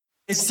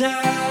It's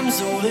time,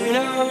 holding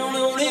on,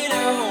 holding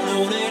on,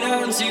 holding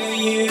on to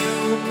you.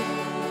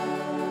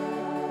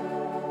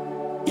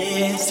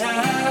 Yeah, it's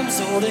time,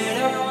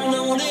 holding on,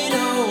 holding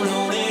on,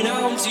 holding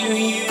on to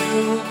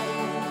you.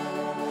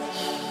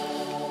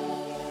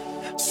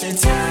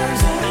 It's time,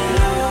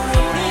 holding on,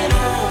 holding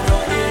on,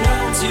 holding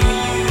on to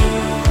you.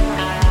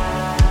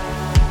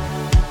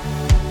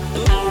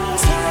 Oh,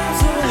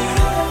 time's holding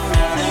on,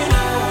 holding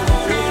on,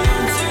 holding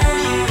on to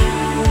you.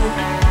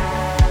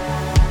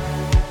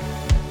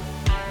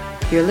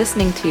 You're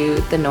listening to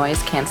The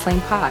Noise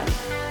Canceling Pod,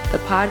 the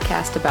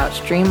podcast about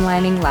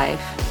streamlining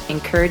life,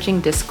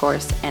 encouraging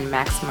discourse, and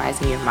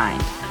maximizing your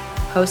mind.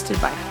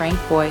 Hosted by Frank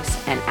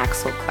Boyce and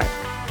Axel Clark.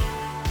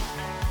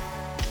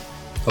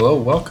 Hello,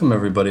 welcome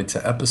everybody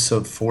to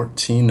episode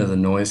 14 of the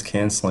Noise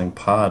Canceling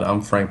Pod.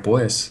 I'm Frank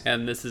Boyce.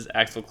 And this is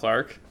Axel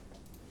Clark.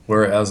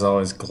 We're, as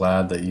always,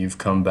 glad that you've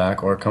come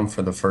back or come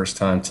for the first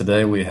time.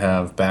 Today we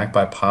have, back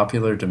by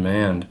popular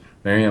demand,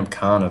 Mariam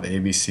Khan of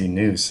ABC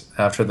News.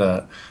 After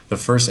the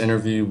first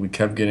interview, we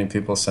kept getting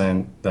people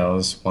saying that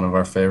was one of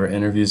our favorite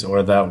interviews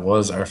or that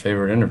was our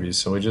favorite interview.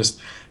 So we just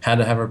had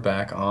to have her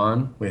back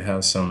on. We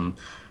have some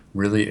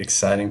really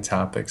exciting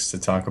topics to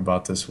talk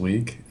about this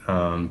week.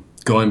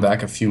 Going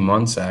back a few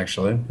months,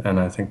 actually, and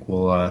I think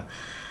we'll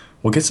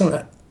get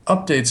some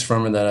updates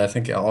from her that I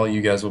think all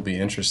you guys will be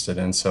interested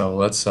in. So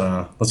let's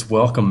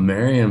welcome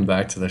Mariam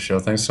back to the show.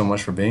 Thanks so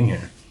much for being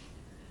here.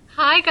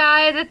 Hi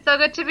guys, it's so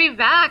good to be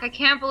back. I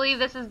can't believe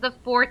this is the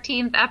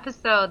 14th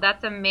episode.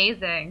 That's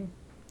amazing.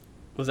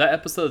 Was that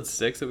episode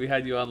 6 that we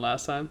had you on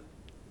last time?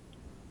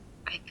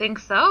 I think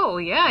so.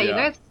 Yeah. You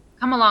guys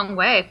come a long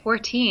way.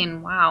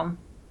 14. Wow.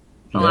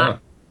 That's a lot.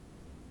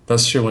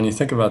 That's true. When you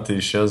think about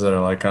these shows that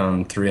are like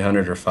on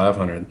 300 or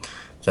 500,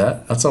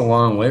 that's a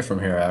long way from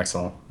here,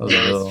 Axel. That's a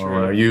really long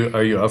way.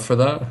 Are you up for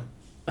that?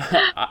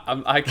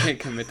 I can't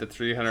commit to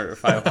 300 or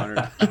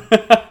 500.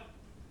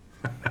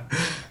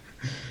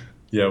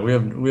 Yeah, we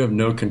have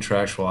no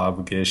contractual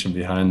obligation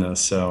behind this.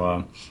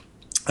 So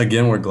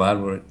again, we're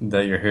glad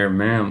that you're here,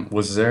 Mariam.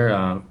 Was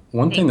there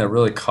one thing that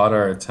really caught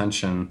our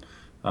attention?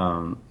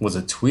 Was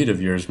a tweet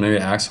of yours. Maybe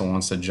Axel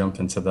wants to jump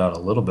into that a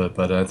little bit,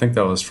 but I think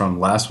that was from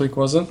last week,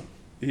 was it?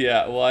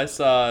 Yeah. Well, I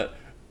saw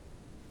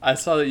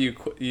that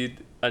you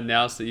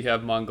announced that you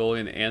have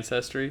Mongolian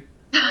ancestry.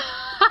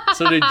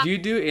 So did you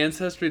do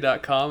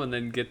Ancestry.com and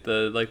then get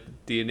the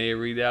DNA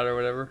readout or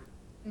whatever?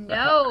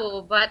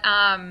 No, but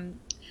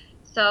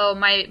so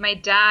my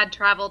dad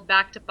traveled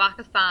back to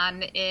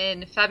Pakistan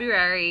in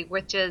February,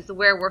 which is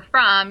where we're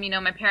from. You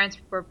know, my parents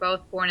were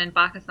both born in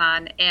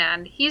Pakistan,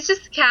 and he's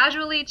just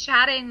casually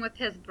chatting with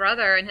his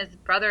brother, and his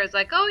brother is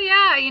like, oh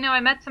yeah, you know, I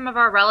met some of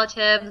our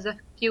relatives a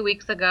few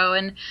weeks ago,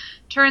 and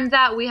turns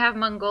out we have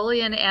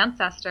Mongolian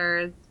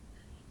ancestors.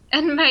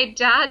 And my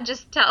dad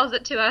just tells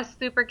it to us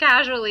super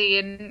casually,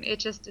 and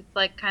it's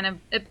like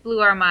it blew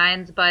our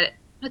minds, but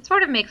it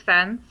sort of makes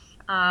sense.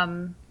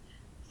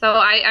 So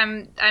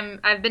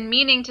I've been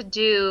meaning to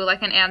do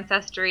like an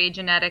ancestry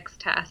genetics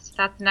test.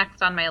 That's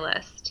next on my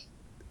list.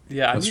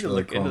 Yeah, I That's need to really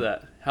look cool. into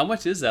that. How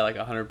much is that? Like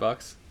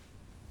 $100?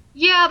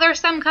 Yeah,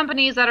 there's some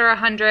companies that are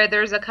 100.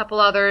 There's a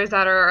couple others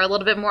that are a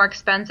little bit more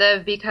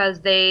expensive because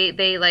they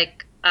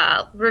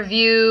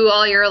review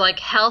all your like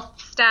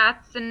health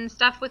stats and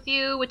stuff with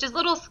you, which is a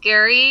little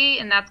scary,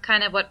 and that's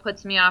kind of what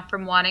puts me off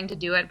from wanting to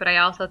do it. But I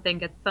also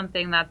think it's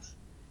something that's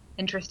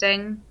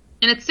interesting.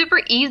 And it's super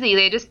easy.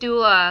 They just do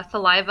a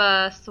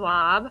saliva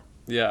swab.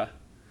 Yeah.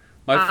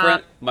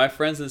 My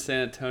friends in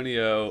San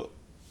Antonio,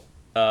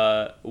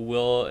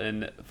 Will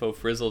and Fo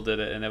Frizzle did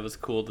it, and it was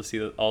cool to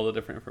see all the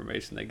different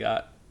information they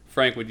got.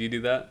 Frank, would you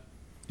do that?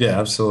 Yeah,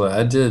 absolutely.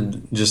 I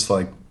did just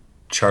like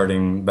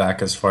charting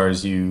back as far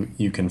as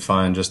you can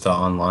find, just an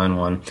online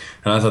one,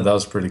 and I thought that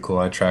was pretty cool.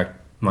 I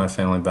tracked my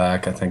family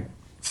back, I think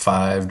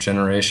 5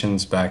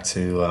 generations back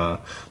to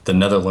the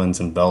Netherlands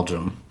and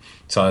Belgium.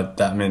 So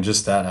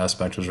just that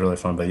aspect was really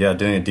fun. But yeah,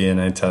 doing a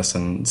DNA test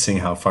and seeing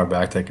how far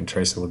back they can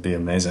trace it would be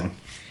amazing.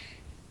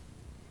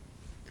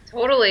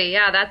 Totally,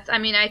 yeah.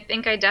 I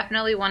think I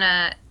definitely want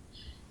to,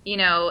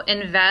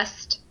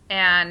 invest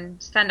and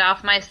send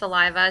off my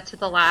saliva to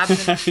the lab.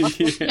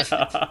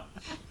 Yeah.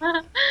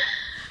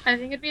 I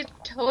think it'd be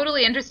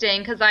totally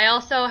interesting because I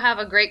also have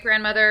a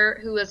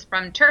great-grandmother who is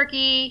from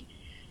Turkey,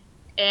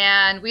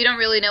 and we don't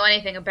really know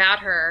anything about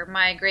her.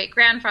 My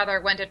great-grandfather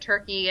went to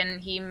Turkey,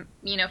 and he,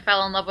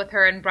 fell in love with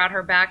her and brought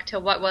her back to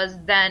what was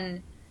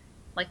then,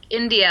 like,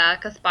 India,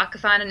 because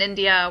Pakistan and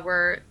India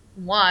were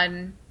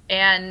one,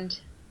 and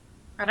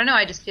I don't know,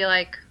 I just feel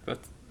like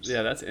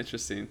That's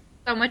interesting.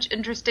 so much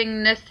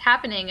interestingness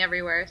happening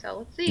everywhere, so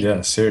let's see.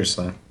 Yeah,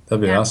 seriously.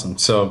 That'd be awesome.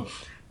 So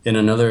in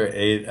another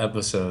 8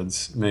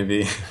 episodes,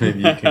 maybe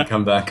you can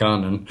come back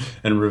on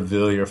and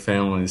reveal your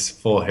family's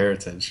full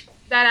heritage.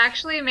 That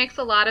actually makes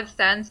a lot of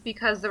sense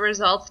because the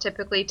results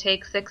typically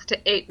take 6 to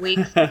 8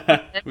 weeks.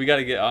 We got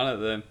to get on it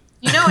then.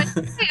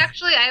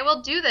 I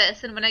will do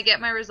this, and when I get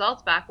my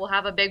results back, we'll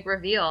have a big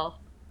reveal.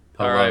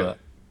 I All love right.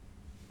 it.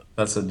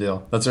 That's a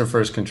deal. That's our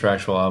first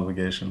contractual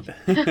obligation.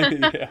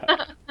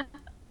 Yeah.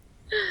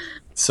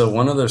 So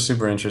one of those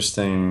super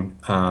interesting,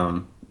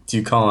 do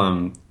you call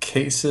them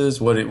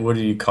cases? What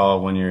do you call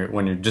when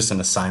you're just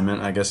an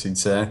assignment, I guess you'd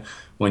say,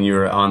 when you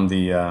were on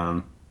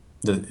the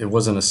it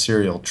wasn't a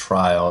serial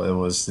trial, it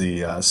was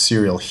the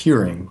serial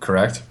hearing,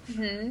 correct?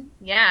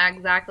 Yeah,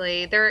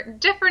 exactly. They're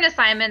different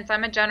assignments.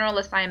 I'm a general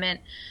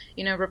assignment,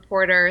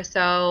 reporter,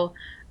 so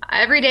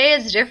every day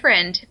is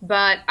different.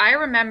 But I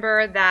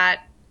remember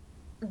that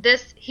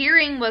this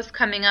hearing was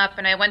coming up,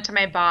 and I went to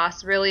my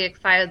boss really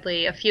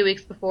excitedly a few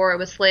weeks before it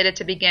was slated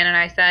to begin, and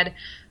I said,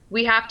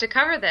 "We have to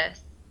cover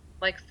this.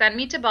 Like, send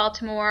me to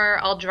Baltimore.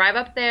 I'll drive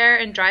up there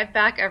and drive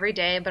back every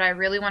day, but I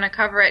really want to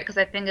cover it because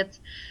I think it's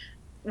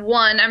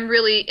one, I'm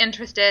really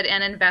interested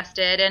and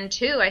invested, and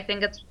two, I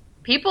think it's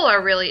people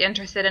are really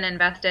interested and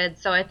invested.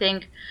 So I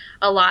think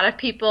a lot of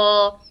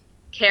people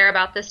care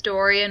about the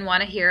story and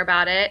want to hear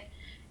about it.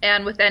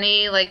 And with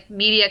any like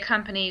media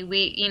company,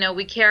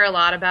 we care a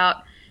lot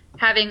about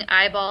having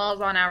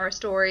eyeballs on our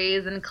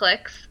stories and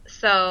clicks.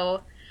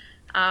 So,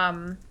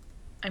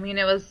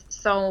 it was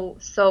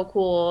so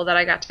cool that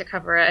I got to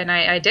cover it, and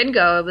I did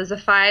go. It was a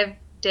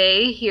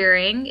 5-day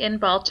hearing in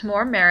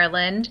Baltimore,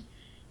 Maryland.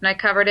 And I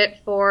covered it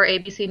for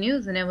ABC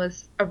News, and it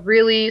was a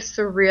really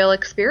surreal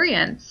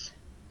experience.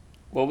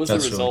 What was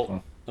That's the really result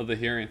cool. of the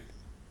hearing?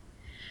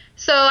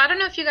 So I don't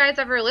know if you guys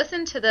ever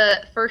listened to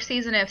the first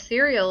season of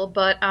Serial,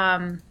 but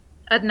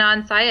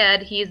Adnan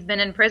Syed, he's been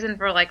in prison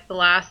for like the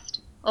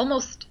last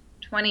almost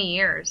 20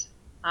 years.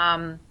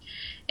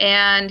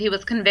 And he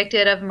was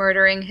convicted of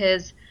murdering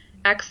his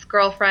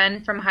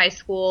ex-girlfriend from high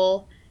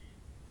school.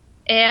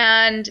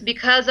 And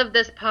because of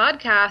this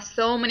podcast,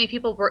 so many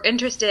people were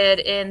interested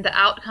in the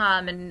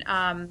outcome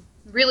and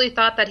really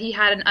thought that he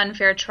had an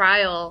unfair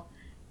trial.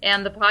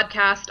 And the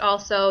podcast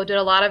also did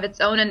a lot of its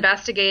own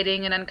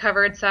investigating and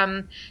uncovered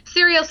some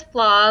serious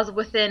flaws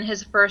within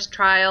his first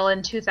trial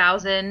in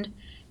 2000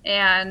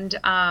 and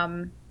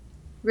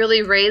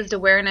really raised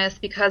awareness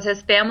because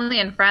his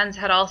family and friends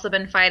had also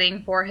been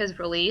fighting for his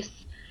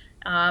release.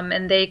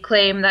 And they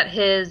claim that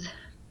his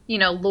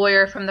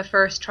lawyer from the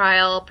first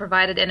trial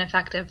provided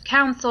ineffective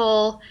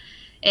counsel.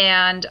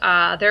 And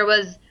there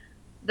was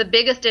the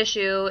biggest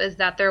issue is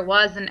that there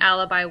was an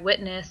alibi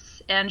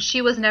witness and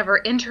she was never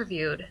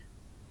interviewed,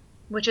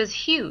 which is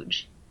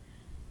huge.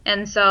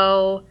 And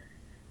so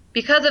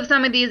because of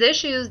some of these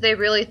issues, they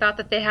really thought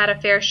that they had a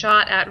fair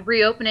shot at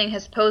reopening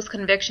his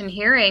post-conviction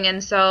hearing.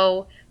 And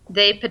so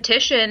they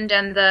petitioned,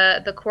 and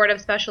the Court of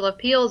Special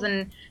Appeals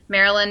in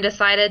Maryland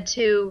decided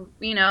to,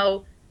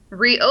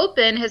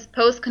 reopen his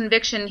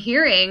post-conviction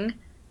hearing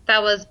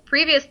that was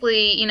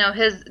previously,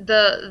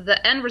 the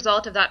end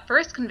result of that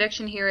first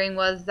conviction hearing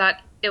was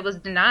that it was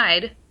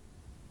denied.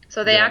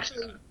 So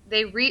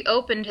they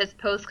reopened his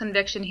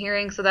post-conviction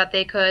hearing so that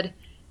they could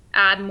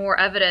add more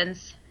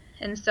evidence.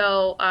 And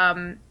so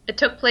it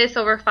took place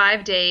over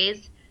 5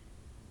 days,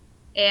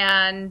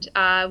 and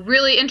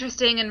really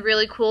interesting and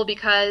really cool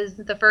because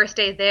the first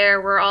day there,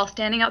 we're all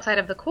standing outside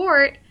of the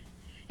court,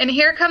 and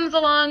here comes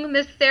along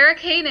Miss Sarah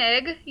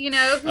Koenig,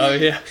 Oh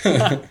yeah.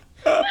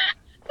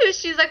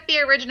 she's like the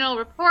original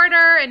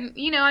reporter, and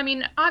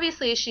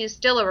obviously she's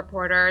still a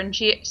reporter, and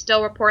she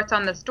still reports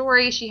on the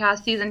story. She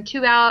has season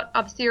 2 out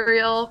of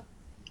Serial,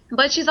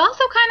 but she's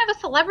also kind of a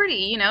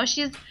celebrity.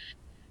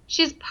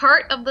 She's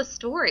part of the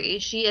story.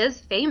 She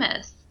is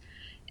famous.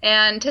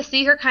 And to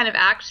see her kind of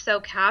act so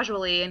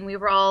casually, and we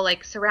were all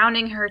like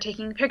surrounding her,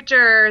 taking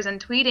pictures and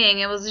tweeting,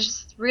 it was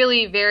just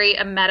really very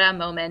a meta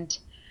moment.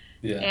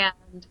 Yeah.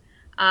 And,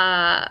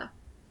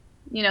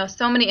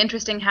 so many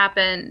interesting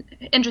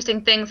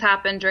things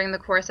happened during the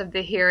course of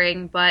the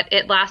hearing, but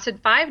it lasted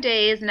 5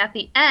 days, and at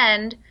the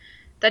end,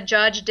 the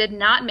judge did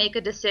not make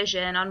a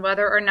decision on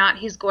whether or not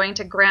he's going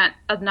to grant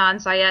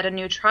Adnan Syed a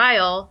new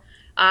trial.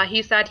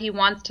 He said he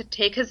wants to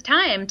take his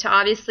time to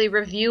obviously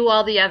review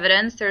all the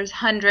evidence. There's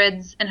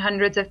hundreds and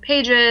hundreds of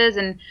pages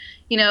and,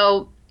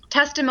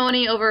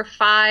 testimony over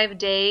 5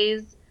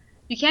 days.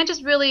 You can't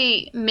just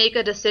really make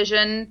a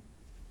decision.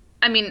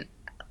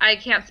 I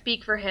can't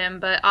speak for him,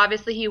 but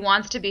obviously he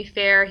wants to be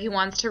fair. He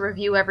wants to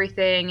review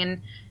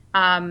everything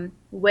and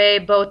weigh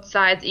both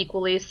sides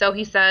equally. So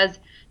he says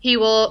he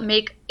will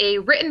make a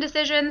written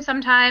decision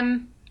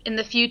sometime in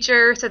the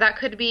future. So that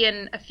could be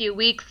in a few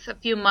weeks, a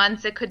few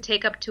months. It could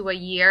take up to a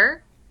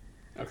year.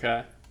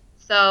 Okay.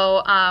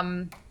 So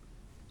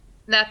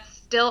that's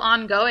still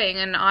ongoing.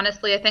 And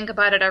honestly, I think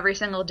about it every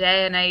single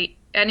day. And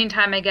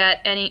anytime I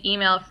get any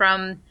email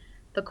from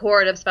the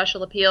Court of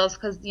Special Appeals,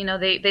 because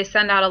they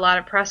send out a lot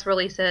of press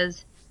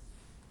releases,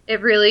 it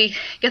really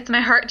gets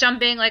my heart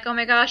jumping, like, oh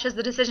my gosh, is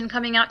the decision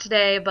coming out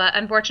today? But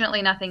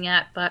unfortunately nothing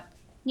yet. But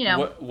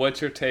What's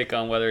your take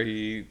on whether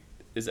he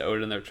is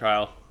owed in their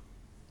trial?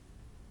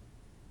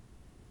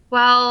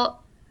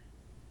 Well,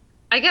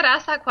 I get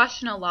asked that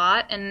question a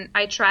lot, and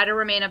I try to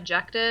remain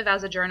objective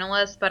as a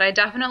journalist, but I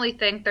definitely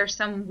think there's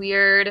some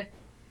weird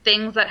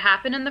things that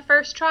happen in the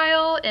first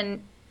trial.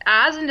 And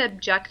as an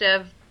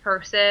objective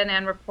person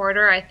and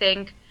reporter, I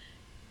think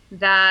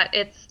that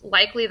it's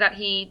likely that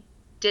he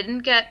didn't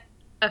get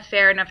a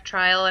fair enough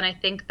trial, and I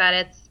think that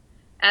it's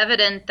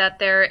evident that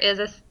there is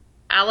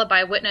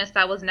alibi witness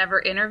that was never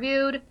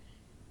interviewed.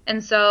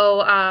 And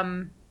so,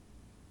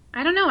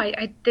 I don't know.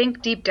 I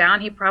think deep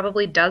down he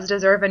probably does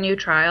deserve a new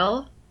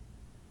trial.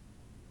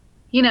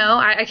 You know,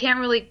 I can't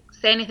really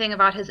say anything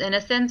about his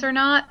innocence or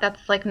not.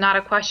 That's like not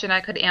a question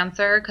I could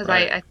answer because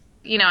Right.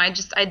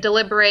 I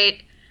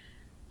deliberate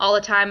all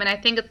the time, and I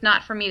think it's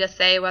not for me to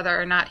say whether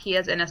or not he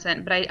is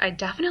innocent, but I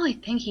definitely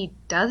think he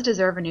does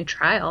deserve a new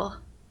trial.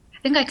 I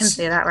think I can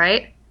say that,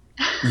 right?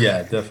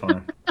 Yeah,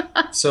 definitely.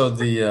 So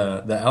the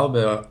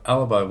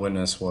alibi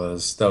witness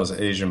was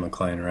Asia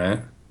McClain,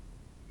 right?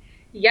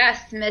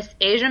 Yes, Miss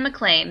Asia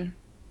McClain.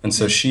 And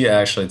so she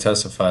actually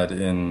testified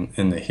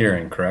in the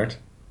hearing, correct?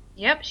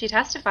 Yep, she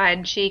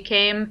testified. She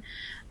came,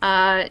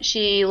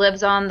 she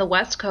lives on the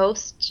West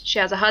Coast. She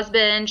has a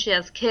husband, she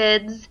has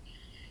kids,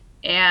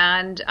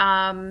 and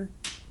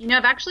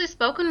I've actually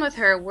spoken with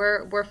her.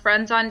 We're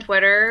friends on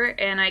Twitter,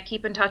 and I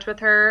keep in touch with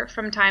her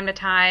from time to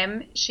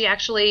time. She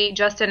actually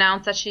just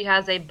announced that she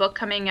has a book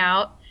coming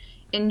out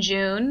in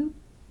June,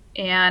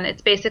 and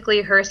it's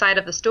basically her side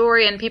of the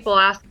story, and people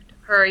ask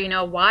her,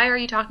 why are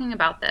you talking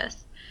about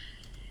this?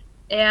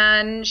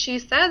 And she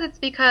says it's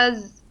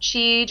because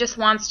she just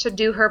wants to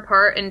do her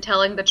part in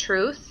telling the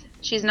truth.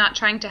 She's not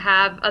trying to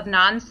have a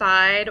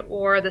non-side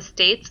or the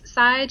state's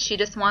side. She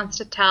just wants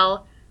to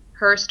tell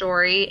her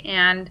story.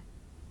 And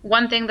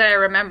one thing that I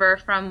remember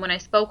from when I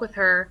spoke with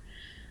her,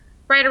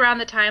 right around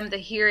the time the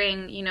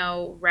hearing,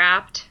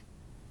 wrapped,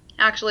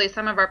 actually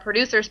some of our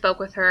producers spoke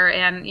with her,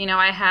 and,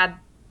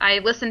 I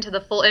listened to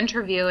the full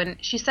interview, and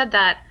she said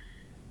that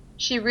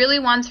she really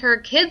wants her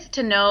kids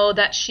to know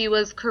that she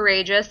was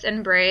courageous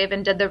and brave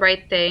and did the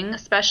right thing,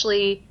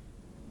 especially,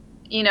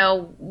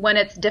 when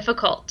it's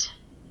difficult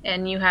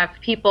and you have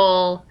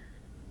people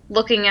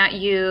looking at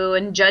you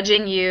and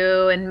judging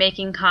you and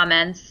making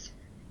comments.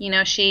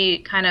 She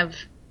kind of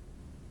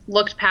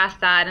looked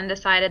past that and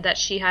decided that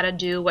she had to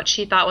do what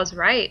she thought was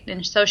right.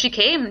 And so she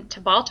came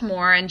to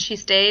Baltimore and she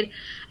stayed.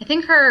 I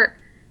think her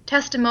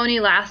testimony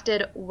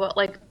lasted,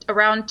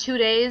 around 2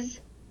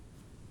 days.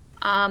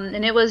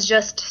 And it was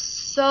just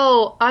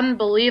so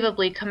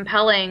unbelievably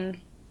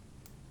compelling.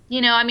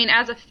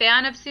 As a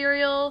fan of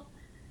Serial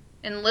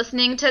and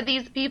listening to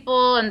these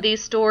people and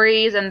these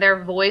stories and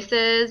their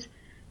voices,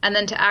 and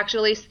then to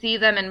actually see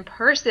them in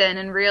person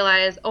and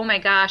realize, oh my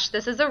gosh,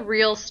 this is a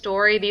real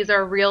story. These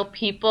are real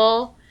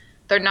people.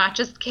 They're not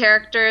just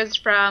characters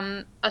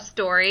from a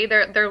story.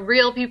 They're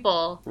real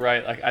people.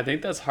 Right. Like, I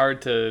think that's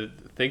hard to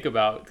think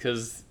about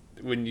because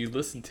when you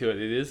listen to it,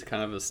 it is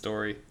kind of a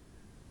story.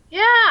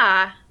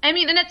 Yeah.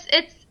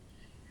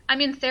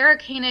 Sarah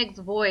Koenig's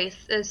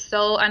voice is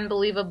so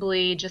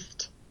unbelievably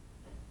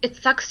it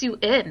sucks you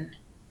in.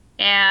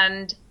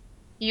 And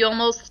you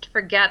almost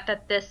forget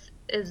that this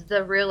is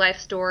the real life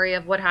story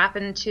of what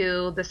happened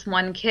to this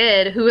one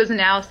kid who is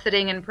now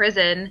sitting in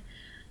prison.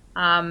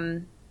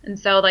 And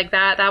so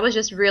that was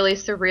just really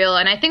surreal.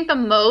 And I think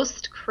the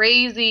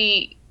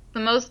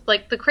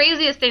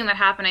craziest thing that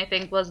happened, I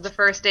think, was the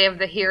first day of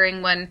the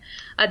hearing when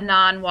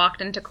Adnan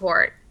walked into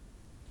court.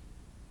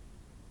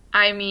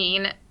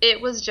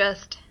 It was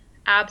just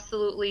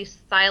absolutely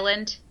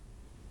silent,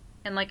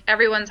 and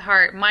everyone's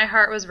heart, my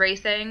heart was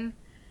racing.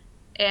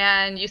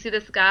 And you see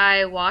this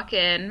guy walk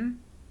in,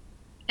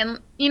 and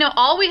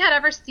all we had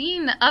ever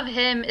seen of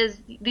him is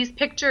these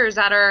pictures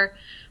that are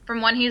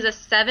from when he's a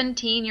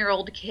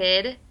 17-year-old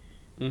kid,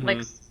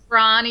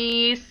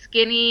 scrawny,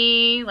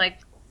 skinny,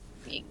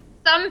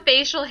 some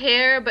facial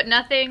hair, but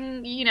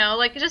nothing,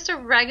 just a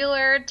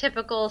regular,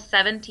 typical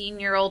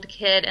 17-year-old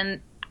kid.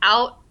 And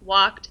out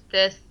walked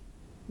this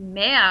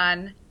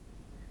man,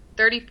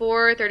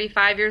 34,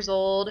 35 years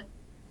old,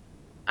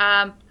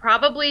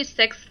 probably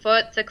 6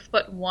 foot,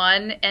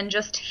 6'1", and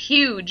just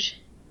huge.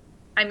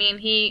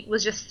 He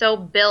was just so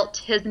built.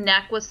 His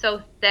neck was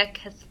so thick,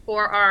 his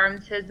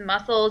forearms, his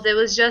muscles. It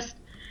was just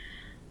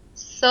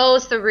so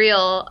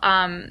surreal.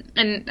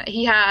 And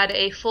he had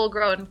a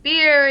full-grown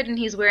beard, and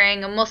he's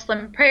wearing a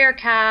Muslim prayer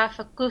calf,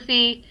 a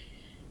kufi.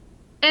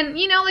 And,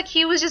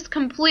 he was just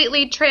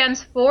completely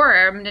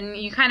transformed. And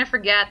you kind of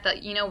forget that,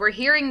 we're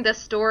hearing this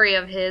story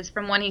of his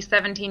from when he's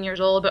 17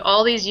 years old, but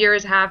all these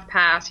years have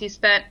passed. He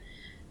spent,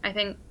 I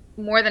think,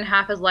 more than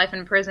half his life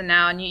in prison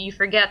now, and you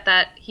forget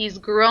that he's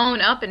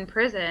grown up in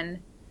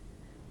prison.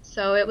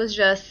 So it was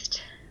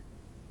just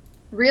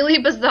really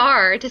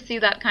bizarre to see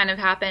that kind of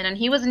happen. And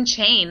he was in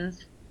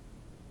chains.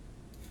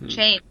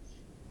 Chains.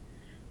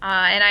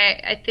 And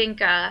I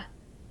think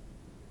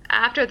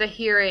after the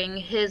hearing,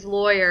 his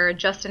lawyer,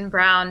 Justin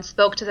Brown,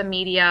 spoke to the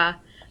media,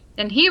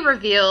 and he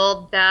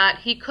revealed that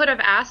he could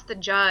have asked the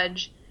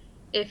judge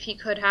if he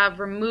could have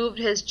removed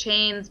his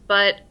chains,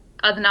 but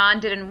Adnan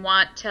didn't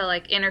want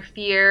to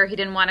interfere. He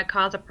didn't want to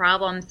cause a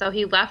problem, so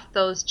he left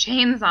those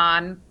chains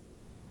on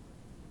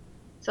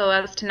so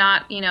as to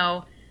not,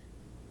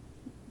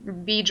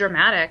 be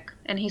dramatic.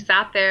 And he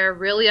sat there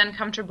really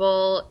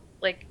uncomfortable,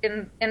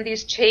 in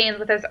these chains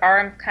with his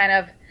arms kind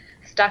of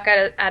stuck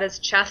at his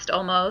chest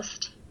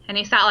almost. And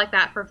he sat like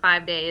that for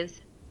 5 days.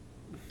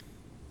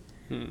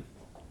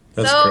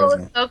 That's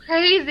crazy. So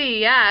crazy.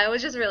 Yeah, it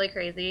was just really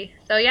crazy.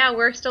 So yeah,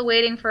 we're still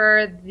waiting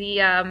for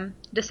the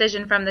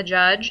decision from the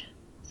judge.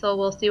 So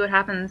we'll see what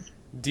happens.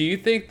 Do you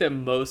think that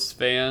most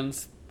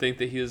fans think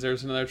that he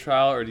deserves another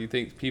trial, or do you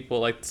think people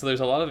like? So there's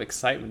a lot of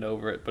excitement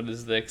over it, but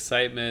is the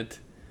excitement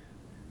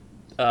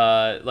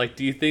like?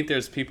 Do you think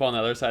there's people on the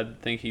other side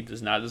that think he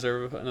does not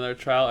deserve another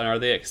trial, and are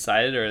they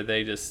excited, or are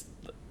they just,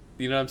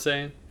 you know what I'm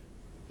saying?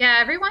 Yeah,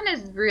 everyone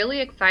is really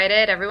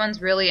excited.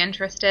 Everyone's really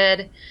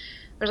interested.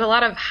 There's a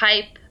lot of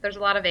hype. There's a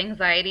lot of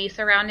anxiety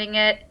surrounding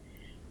it.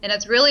 And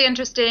it's really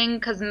interesting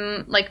because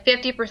like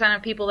 50%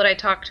 of people that I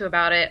talk to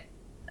about it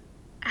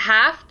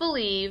half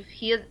believe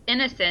he is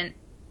innocent,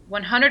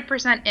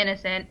 100%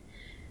 innocent.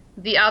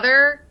 The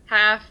other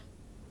half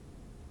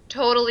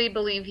totally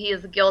believe he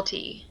is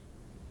guilty.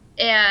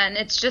 And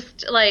it's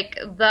just like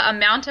the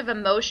amount of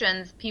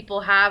emotions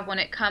people have when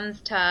it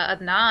comes to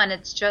Adnan,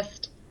 it's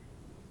just,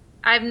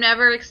 I've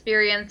never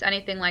experienced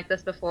anything like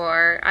this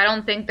before. I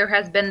don't think there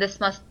has been this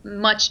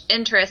much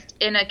interest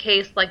in a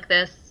case like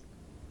this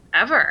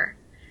ever.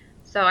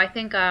 So I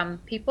think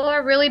people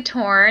are really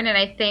torn, and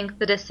I think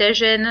the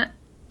decision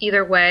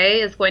either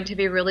way is going to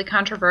be really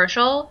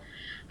controversial.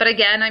 But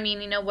again, I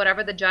mean,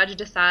 whatever the judge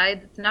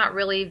decides, it's not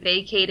really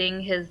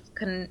vacating his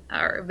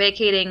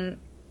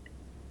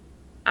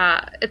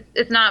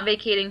it's not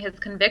vacating his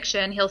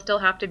conviction. He'll still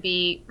have to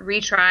be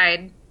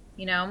retried,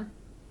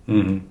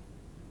 Hmm.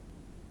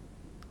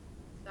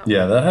 So.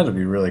 Yeah, that had to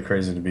be really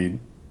crazy to be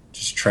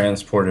just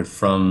transported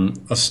from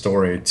a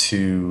story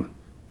to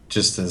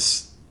just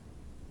this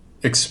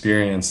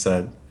experience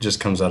that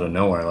just comes out of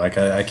nowhere. Like,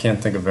 I can't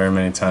think of very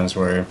many times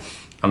where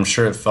I'm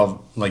sure it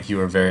felt like you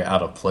were very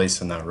out of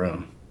place in that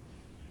room,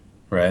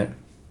 right?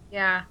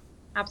 Yeah,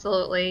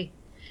 absolutely.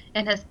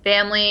 And his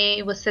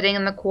family was sitting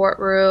in the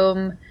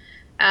courtroom.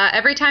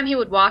 Every time he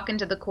would walk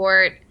into the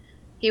court,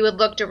 he would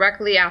look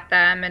directly at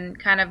them and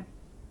kind of,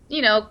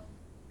 you know,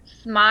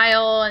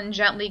 smile and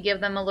gently give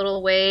them a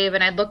little wave.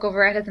 And I'd look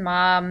over at his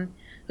mom,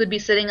 who'd be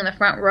sitting in the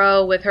front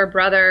row with her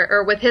brother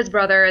or with his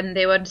brother, and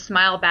they would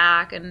smile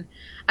back. And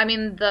I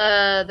mean,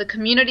 the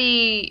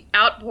community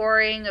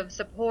outpouring of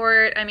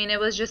support, I mean, it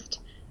was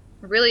just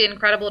really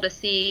incredible to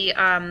see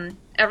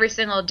every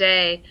single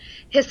day.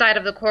 His side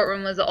of the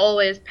courtroom was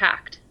always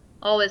packed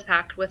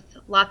with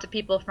lots of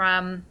people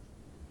from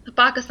the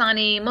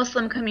Pakistani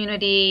Muslim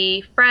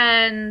community,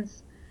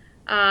 friends.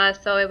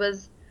 So it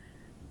was,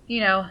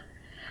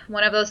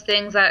 one of those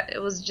things that it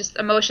was just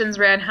emotions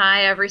ran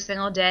high every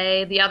single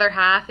day. The other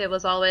half, it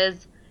was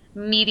always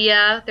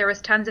media. There was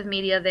tons of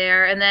media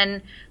there. And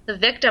then the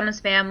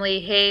victim's family,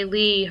 Hae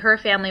Lee, her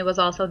family was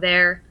also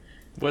there.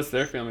 What's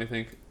their family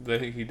think? Do they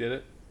think he did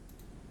it?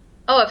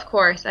 Oh, of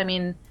course. I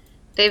mean,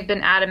 they've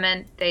been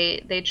adamant.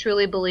 They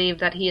truly believe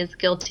that he is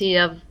guilty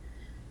of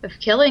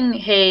killing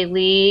Hae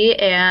Lee,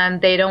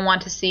 and they don't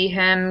want to see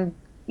him,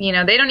 they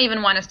don't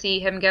even want to see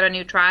him get a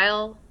new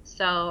trial.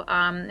 So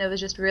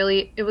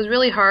it was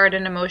really hard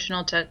and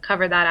emotional to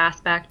cover that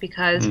aspect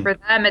because for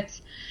them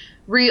it's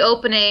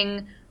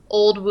reopening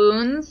old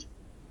wounds,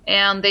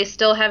 and they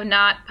still have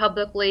not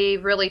publicly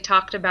really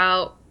talked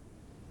about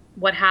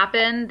what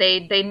happened.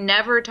 They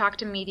never talk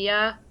to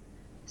media.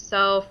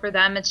 So for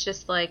them it's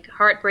just like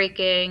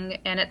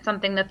heartbreaking, and it's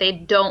something that they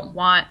don't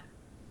want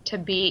to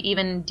be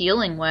even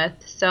dealing with.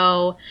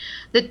 So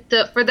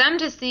for them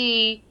to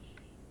see,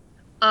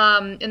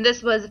 and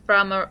this was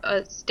from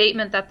a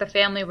statement that the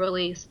family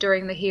released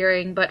during the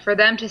hearing, but for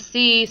them to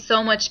see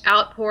so much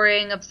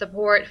outpouring of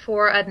support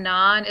for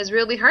Adnan is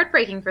really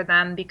heartbreaking for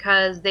them,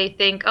 because they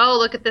think, oh,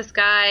 look at this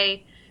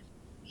guy,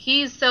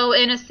 he's so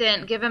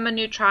innocent, give him a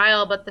new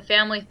trial, but the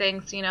family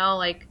thinks,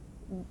 like,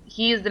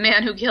 he's the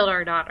man who killed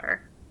our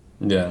daughter.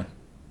 Yeah.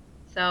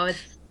 So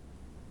it's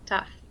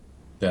tough.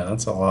 Yeah,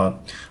 that's a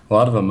lot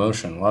of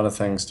emotion, a lot of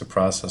things to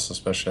process,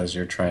 especially as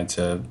you're trying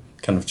to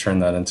kind of turn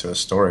that into a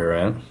story,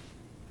 right?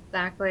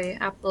 Exactly,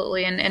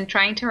 absolutely, and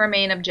trying to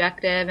remain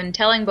objective and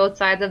telling both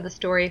sides of the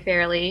story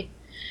fairly.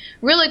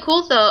 Really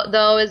cool,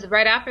 though, is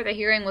right after the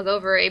hearing was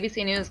over,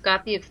 ABC News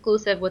got the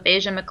exclusive with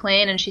Asia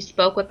McClain, and she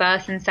spoke with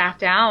us and sat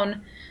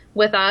down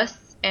with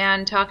us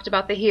and talked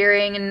about the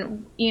hearing,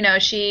 and,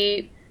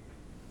 she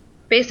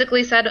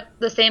basically said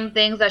the same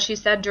things that she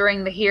said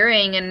during the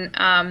hearing,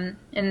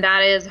 and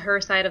that is her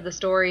side of the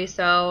story.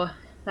 So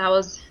that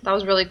was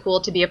really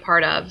cool to be a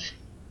part of,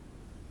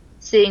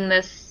 seeing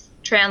this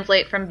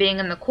translate from being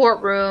in the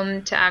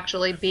courtroom to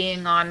actually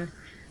being on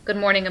Good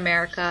Morning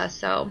America.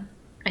 So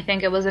I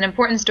think it was an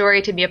important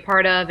story to be a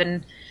part of,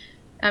 and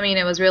I mean,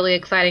 it was really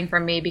exciting for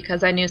me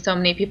because I knew so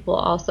many people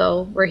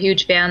also were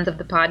huge fans of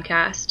the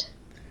podcast.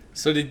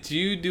 So did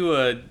you do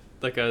a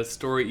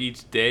story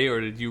each day,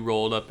 or did you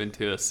roll it up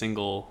into a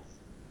single?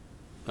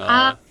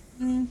 Yeah,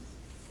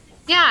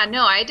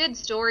 no, I did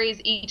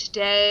stories each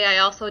day. I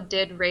also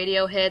did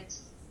radio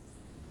hits,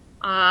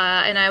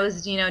 and I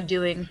was,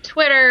 doing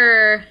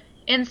Twitter,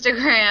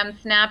 Instagram,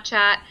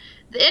 Snapchat.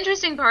 The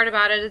interesting part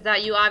about it is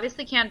that you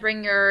obviously can't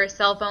bring your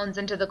cell phones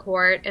into the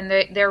court, and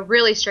they're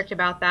really strict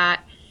about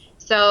that.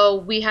 So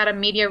we had a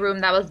media room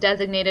that was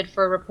designated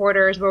for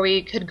reporters where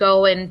we could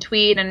go and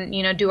tweet and,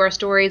 do our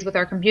stories with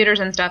our computers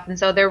and stuff. And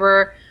so there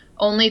were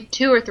only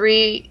 2 or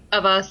 3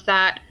 of us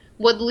that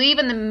would leave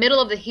in the middle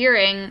of the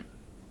hearing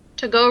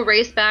to go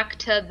race back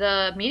to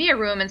the media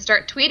room and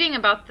start tweeting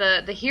about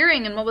the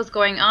hearing and what was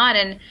going on.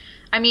 And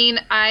I mean,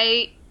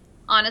 I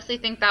honestly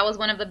think that was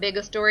one of the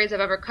biggest stories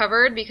I've ever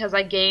covered because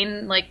I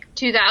gained like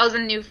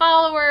 2,000 new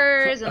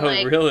followers. And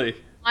Really?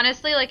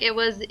 Honestly, like it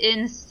was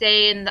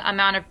insane the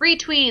amount of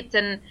retweets,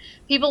 and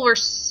people were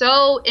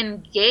so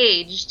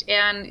engaged,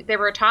 and they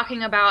were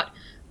talking about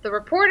the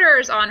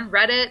reporters on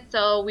Reddit.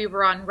 So we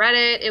were on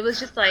Reddit. It was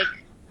just like,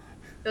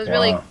 it was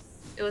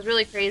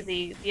really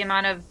crazy the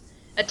amount of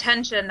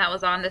attention that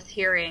was on this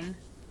hearing.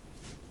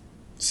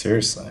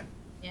 Seriously.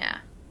 Yeah.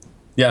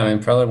 Yeah, I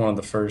mean, probably one of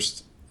the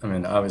first. I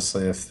mean,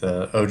 obviously, if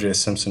the O.J.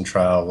 Simpson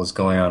trial was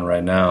going on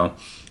right now,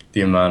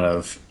 the amount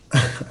of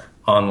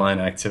online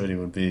activity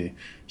would be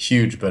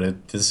huge.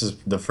 But this is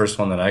the first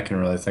one that I can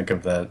really think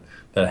of that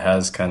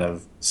has kind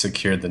of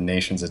secured the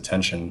nation's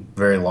attention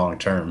very long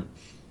term.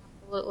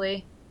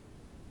 Absolutely.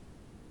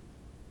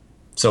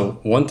 So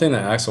one thing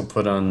that Axel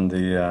put on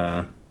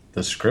the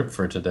script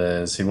for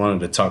today is he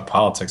wanted to talk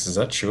politics. Is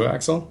that true,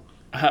 Axel?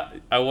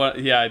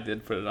 I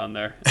did put it on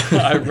there.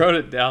 I wrote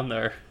it down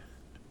there.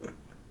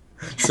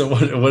 So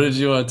what did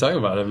you want to talk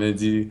about? I mean,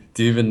 do you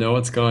even know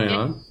what's going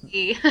on?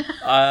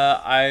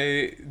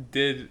 I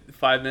did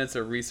 5 minutes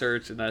of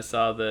research and I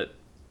saw that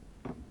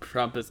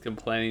Trump is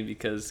complaining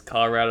because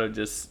Colorado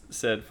just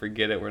said,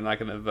 forget it, we're not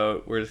going to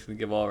vote. We're just going to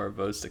give all of our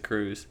votes to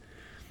Cruz.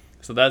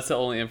 So that's the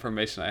only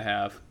information I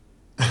have.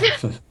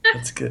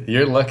 That's good.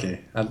 You're lucky.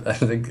 I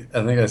think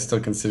I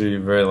still consider you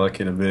very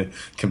lucky to be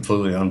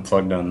completely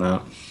unplugged on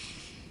that.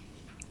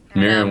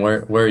 Miriam,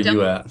 where are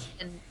you at?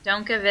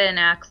 Don't give in,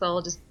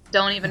 Axel. Just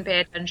don't even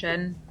pay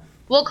attention.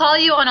 We'll call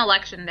you on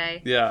election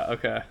day. Yeah,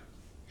 okay.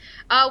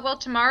 Well,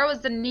 tomorrow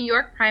is the New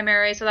York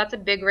primary, so that's a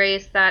big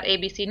race that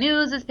ABC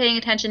News is paying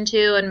attention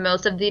to and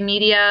most of the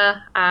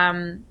media.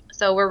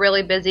 So we're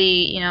really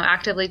busy,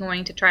 actively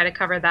going to try to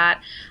cover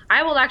that.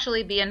 I will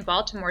actually be in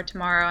Baltimore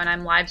tomorrow, and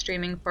I'm live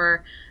streaming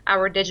for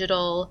our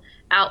digital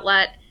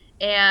outlet.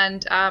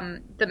 And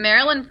the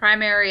Maryland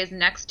primary is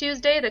next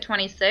Tuesday, the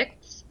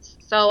 26th.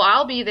 So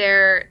I'll be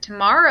there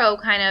tomorrow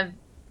kind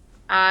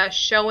of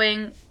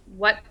showing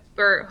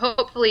or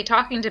hopefully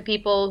talking to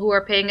people who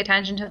are paying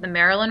attention to the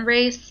Maryland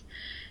race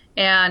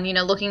and,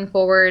 looking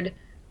forward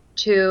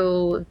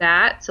to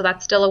that. So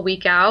that's still a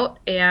week out.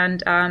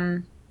 And,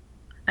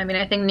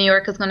 I think New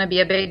York is going to be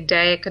a big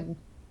day. It could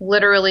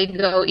literally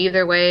go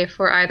either way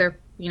for either,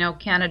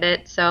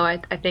 candidate. So I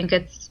think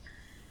it's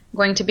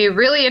going to be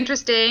really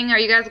interesting. Are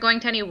you guys going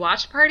to any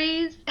watch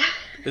parties?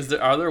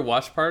 Are there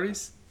watch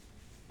parties?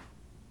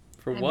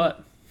 For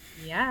what?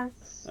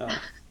 Yes.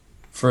 Oh.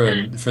 For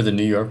the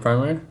New York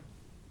primary?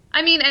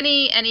 I mean,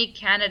 any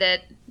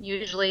candidate,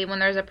 usually when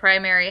there's a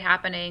primary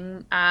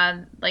happening,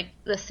 like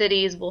the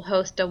cities will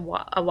host a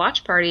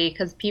watch party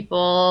because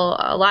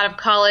a lot of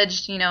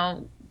college,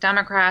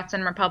 Democrats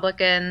and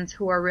Republicans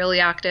who are really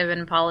active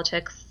in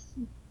politics,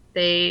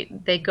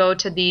 they go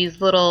to these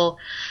little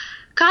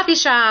coffee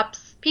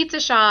shops, pizza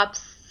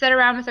shops, sit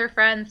around with their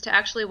friends to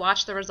actually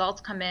watch the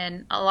results come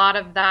in. A lot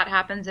of that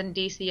happens in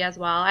DC as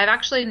well. I've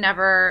actually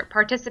never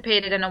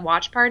participated in a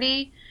watch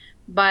party,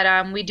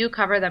 but we do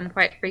cover them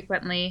quite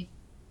frequally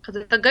because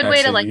it's a good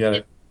way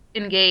to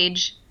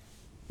engage.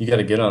 You got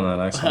to get on that,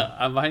 Axel.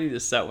 I might need to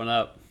set one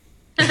up.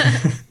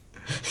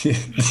 You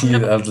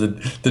have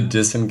the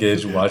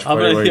disengaged watch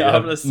party where you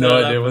have no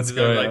idea what's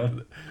going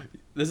on.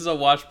 This is a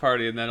watch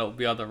party, and then it'll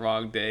be on the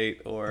wrong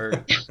date,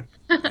 or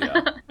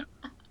yeah.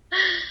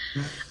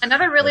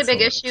 Another really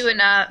big issue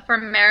for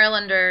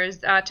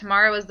Marylanders,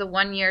 tomorrow is the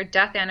 1-year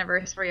death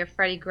anniversary of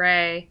Freddie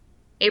Gray.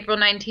 April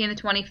 19th,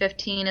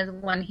 2015 is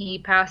when he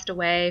passed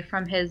away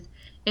from his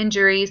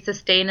injuries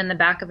sustained in the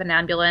back of an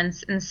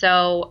ambulance. And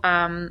so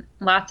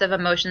lots of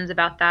emotions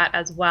about that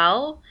as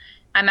well.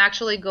 I'm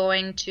actually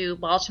going to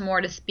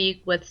Baltimore to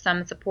speak with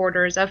some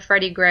supporters of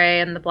Freddie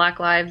Gray and the Black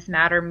Lives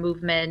Matter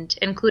movement,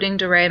 including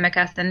DeRay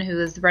McKesson, who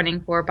is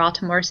running for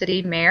Baltimore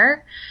City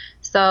Mayor.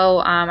 So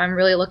I'm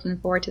really looking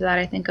forward to that.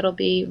 I think it'll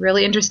be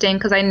really interesting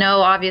because I know,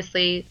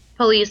 obviously,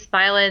 police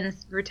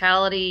violence,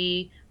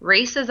 brutality,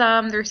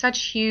 racism, they're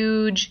such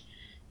huge,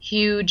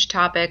 huge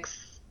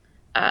topics,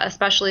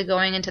 especially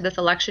going into this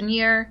election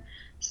year.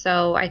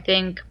 So I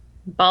think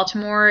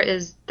Baltimore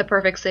is the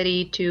perfect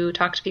city to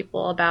talk to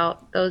people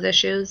about those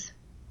issues.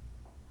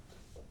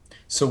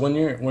 So when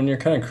you're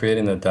kind of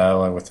creating the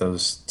dialogue with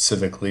those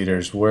civic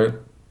leaders,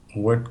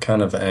 what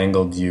kind of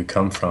angle do you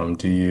come from?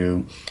 Do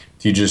you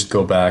just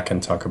go back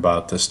and talk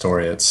about the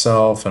story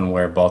itself and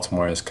where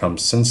Baltimore has come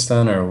since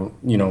then, or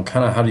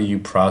kind of how do you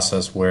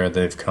process where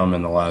they've come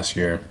in the last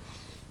year?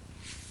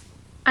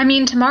 I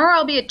mean, tomorrow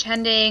I'll be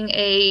attending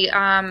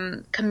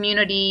a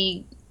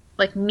community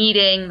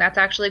meeting that's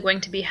actually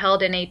going to be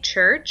held in a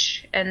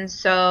church, and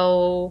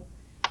so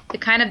it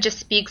kind of just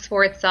speaks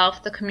for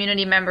itself. The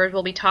community members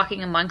will be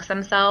talking amongst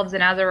themselves,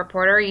 and as a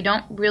reporter, you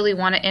don't really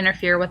want to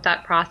interfere with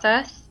that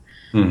process.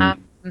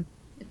 Mm-hmm.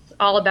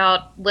 all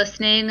about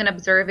listening and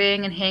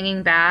observing and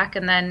hanging back.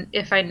 And then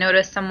if I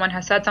notice someone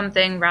has said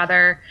something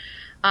rather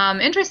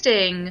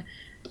interesting,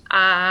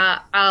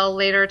 I'll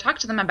later talk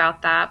to them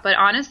about that. But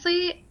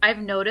honestly, I've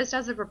noticed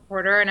as a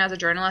reporter and as a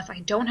journalist,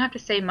 I don't have to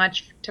say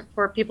much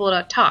for people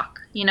to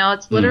talk.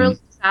 It's literally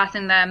just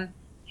asking them,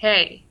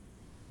 hey,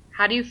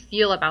 how do you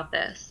feel about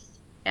this?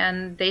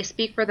 And they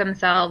speak for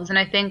themselves. And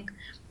I think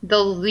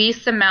the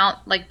least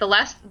amount, like the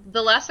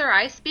lesser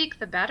I speak,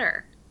 the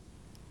better.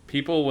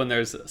 People, when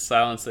there's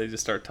silence, they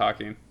just start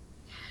talking.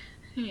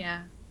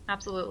 Yeah,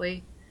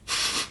 absolutely.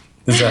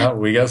 Is that how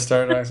we got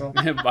started, Axel?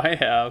 It might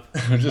have.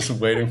 We're just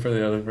waiting for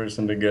the other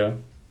person to go.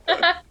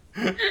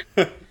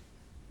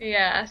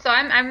 Yeah, so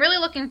I'm really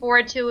looking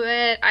forward to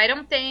it. I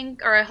don't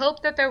think, or I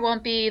hope that there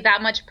won't be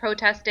that much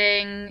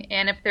protesting,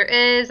 and if there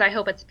is, I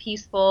hope it's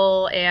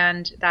peaceful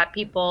and that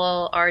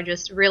people are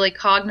just really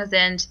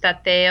cognizant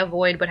that they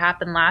avoid what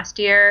happened last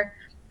year.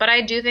 But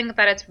I do think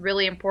that it's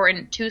really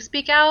important to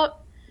speak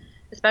out,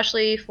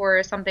 especially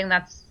for something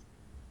that's,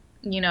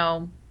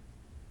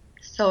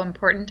 so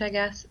important, I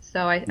guess.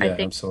 So I think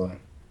absolutely.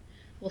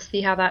 We'll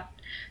see how that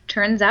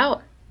turns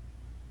out.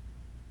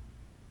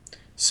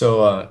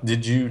 So,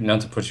 did you, not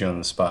to put you on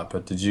the spot,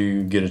 but did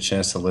you get a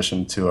chance to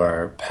listen to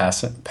our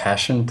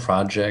Passion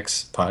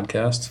Projects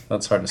podcast?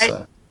 That's hard to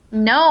say.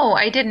 No,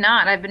 I did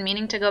not. I've been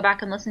meaning to go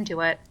back and listen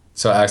to it.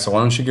 So, Axel,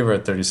 why don't you give her a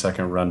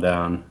 30-second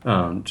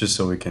rundown, just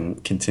so we can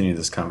continue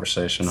this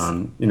conversation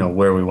on,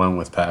 where we went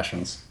with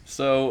passions.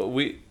 So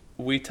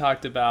we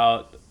talked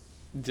about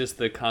just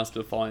the concept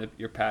of following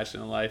your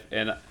passion in life,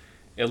 and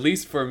at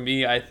least for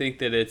me, I think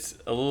that it's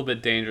a little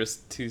bit dangerous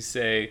to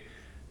say,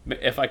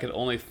 if I could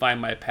only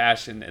find my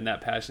passion, and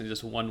that passion is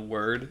just one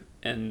word,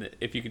 and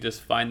if you could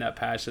just find that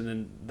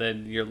passion,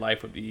 then your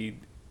life would be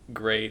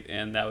great,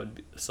 and that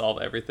would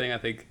solve everything. I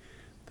think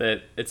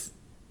that it's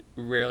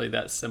rarely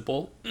that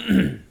simple.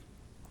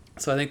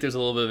 So I think there's a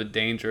little bit of a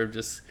danger of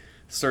just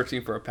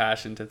searching for a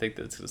passion to think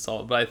that it's going to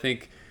solve it. But I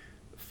think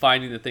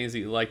finding the things that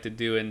you like to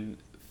do and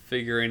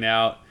figuring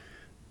out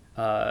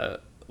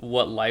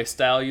what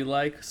lifestyle you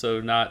like, so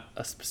not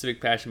a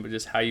specific passion, but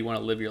just how you want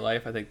to live your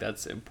life, I think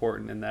that's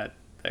important, and that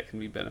can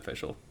be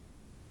beneficial.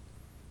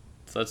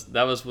 So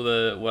that was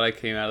what I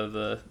came out of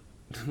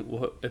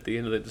at the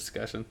end of the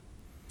discussion.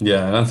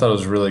 Yeah, and I thought it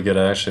was really good.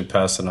 I actually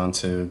passed it on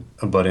to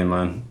a buddy of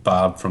mine,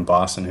 Bob from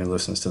Boston, who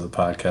listens to the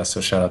podcast.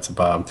 So shout out to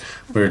Bob.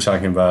 We were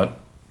talking about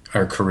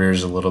our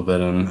careers a little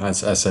bit, and I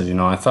said,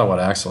 I thought what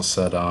Axel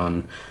said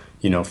on,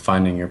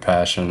 finding your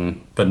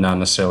passion, but not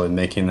necessarily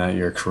making that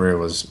your career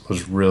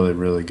was really,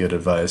 really good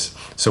advice.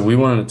 So we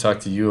wanted to talk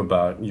to you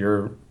about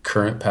your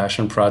current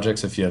passion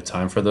projects, if you have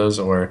time for those,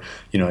 or,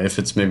 if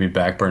it's maybe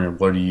back burner,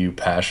 what are you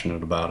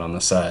passionate about on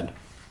the side?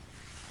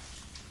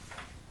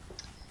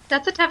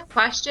 That's a tough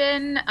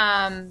question,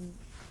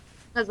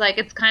 because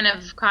it's kind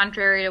of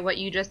contrary to what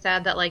you just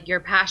said, that your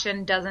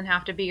passion doesn't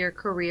have to be your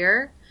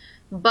career.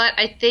 But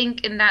I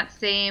think in that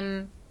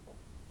same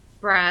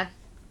breath,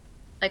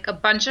 a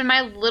bunch of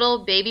my little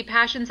baby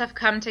passions have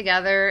come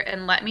together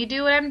and let me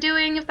do what I'm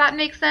doing, if that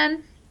makes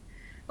sense.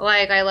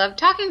 I love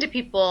talking to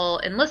people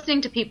and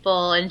listening to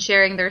people and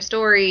sharing their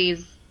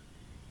stories.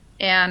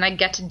 And I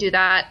get to do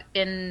that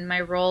in my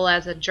role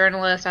as a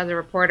journalist, as a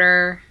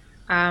reporter.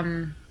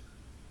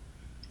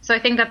 So I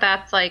think that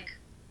that's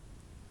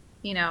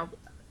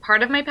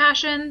part of my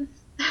passions,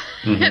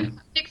 if that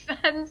makes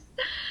sense.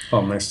 Oh,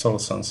 it makes total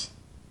sense.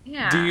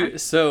 Yeah.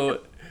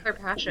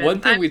 One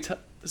thing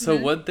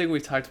one thing we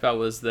talked about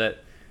was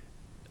that,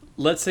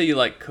 let's say you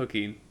like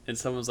cooking, and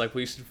someone's like, well,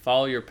 you should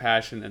follow your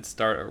passion and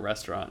start a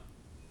restaurant.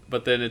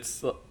 But then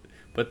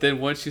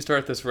once you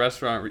start this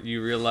restaurant,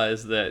 you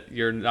realize that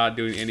you're not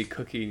doing any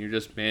cooking, you're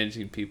just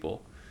managing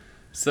people.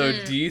 So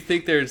do you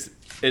think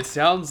it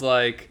sounds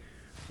like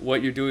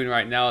what you're doing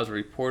right now as a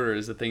reporter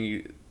is the thing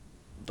you,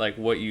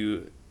 what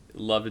you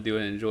love to do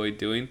and enjoy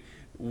doing.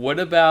 What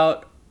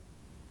about,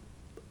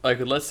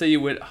 let's say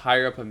you went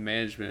higher up in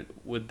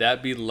management, would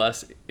that be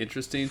less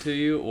interesting to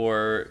you?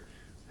 Or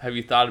have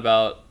you thought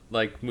about,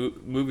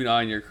 moving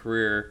on in your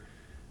career,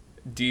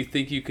 do you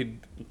think you could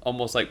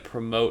almost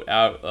promote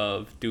out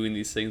of doing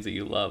these things that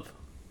you love?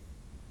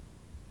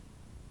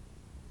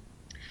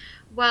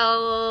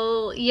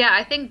 Well, yeah,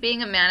 I think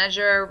being a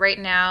manager right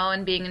now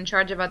and being in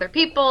charge of other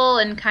people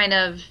and kind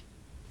of,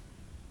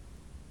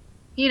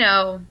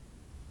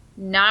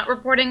 not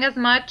reporting as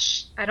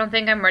much, I don't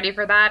think I'm ready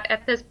for that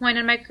at this point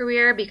in my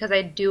career, because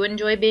I do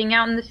enjoy being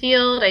out in the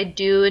field. I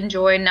do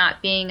enjoy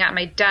not being at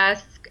my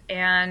desk,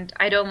 and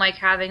I don't like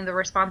having the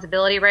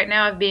responsibility right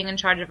now of being in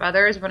charge of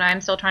others when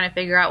I'm still trying to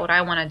figure out what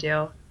I want to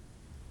do.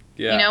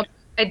 Yeah.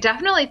 I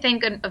definitely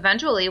think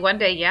eventually one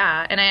day,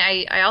 yeah. And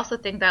I also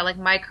think that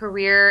my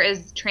career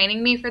is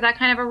training me for that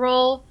kind of a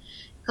role,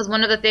 because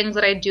one of the things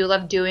that I do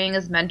love doing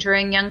is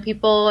mentoring young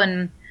people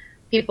and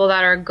people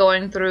that are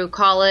going through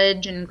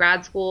college and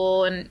grad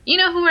school and,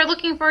 who are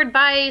looking for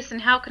advice and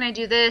how can I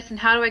do this and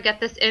how do I get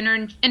this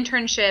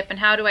internship and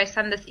how do I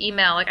send this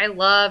email. I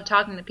love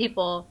talking to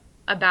people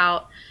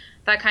about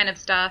that kind of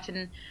stuff.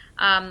 And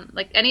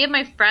like any of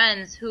my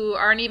friends who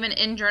aren't even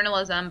in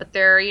journalism, but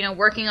they're,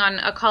 working on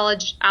a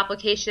college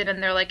application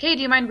and they're like, hey,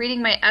 do you mind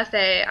reading my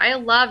essay? I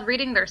love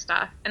reading their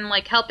stuff and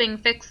like helping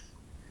fix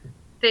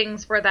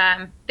things for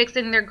them,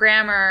 fixing their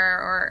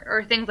grammar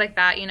or things like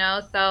that,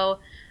 So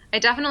I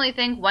definitely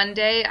think one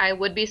day I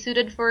would be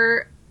suited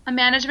for a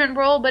management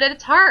role, but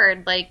it's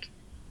hard. Like,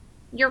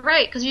 you're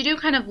right, because you do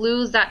kind of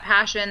lose that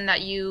passion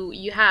that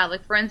you have.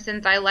 Like, for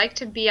instance, I like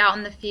to be out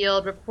in the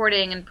field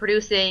reporting and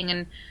producing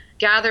and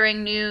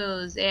gathering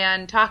news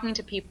and talking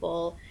to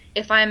people.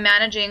 If I'm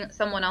managing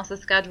someone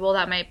else's schedule,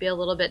 that might be a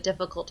little bit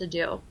difficult to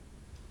do.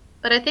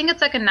 But I think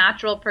it's like a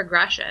natural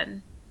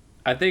progression.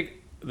 I think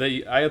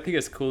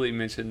it's cool that you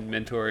mentioned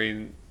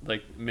mentoring,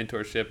 like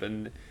mentorship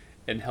and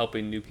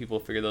helping new people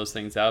figure those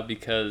things out,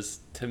 because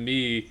to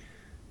me,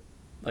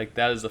 like,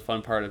 that is the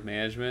fun part of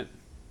management.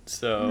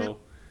 So,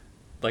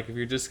 like, if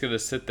you're just going to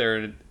sit there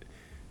and,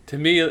 to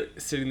me,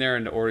 sitting there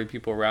and ordering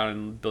people around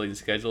and building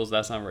schedules,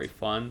 that's not very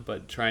fun.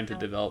 But trying to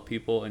develop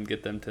people and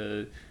get them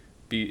to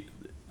be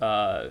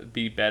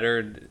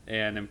better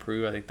and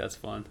improve, I think that's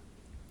fun.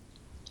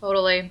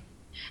 Totally.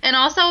 And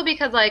also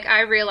because, like,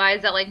 I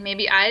realized that, like,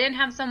 maybe I didn't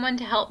have someone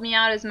to help me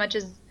out as much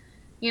as,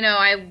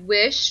 I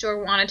wished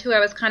or wanted to. I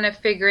was kind of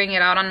figuring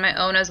it out on my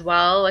own as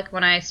well. Like,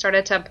 when I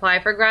started to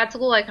apply for grad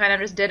school, I kind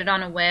of just did it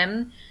on a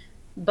whim.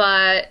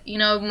 But,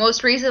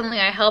 most recently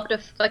I helped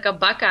a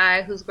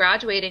Buckeye who's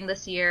graduating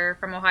this year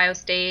from Ohio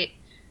State,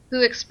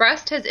 who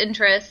expressed his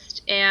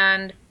interest,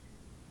 and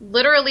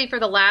literally for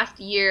the last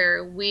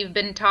year we've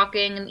been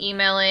talking and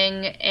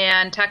emailing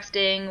and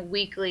texting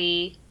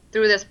weekly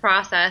through this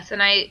process.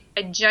 And I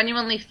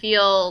genuinely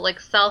feel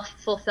like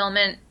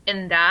self-fulfillment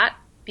in that,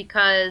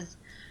 because,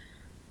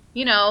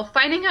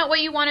 finding out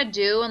what you want to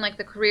do and like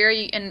the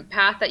career and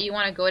path that you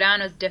want to go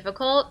down is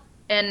difficult.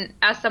 And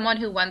as someone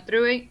who went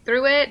through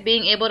it,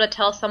 being able to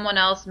tell someone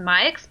else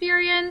my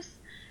experience,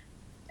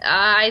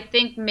 I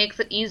think makes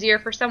it easier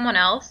for someone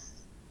else.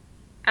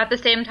 At the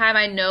same time,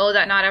 I know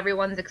that not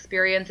everyone's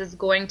experience is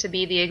going to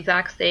be the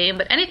exact same,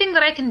 but anything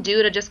that I can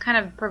do to just kind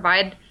of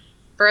provide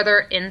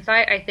further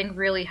insight, I think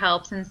really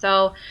helps. And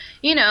so,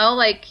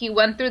 like, he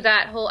went through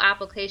that whole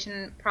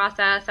application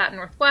process at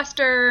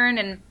Northwestern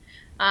and,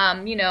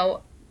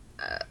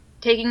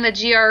 taking the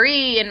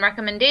GRE and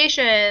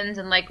recommendations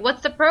and like,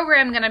 what's the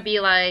program going to be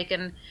like,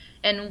 and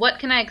what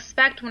can I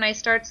expect when I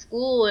start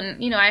school?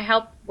 And, I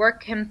helped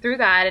work him through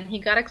that, and he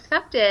got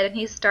accepted, and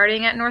he's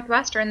starting at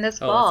Northwestern this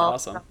fall.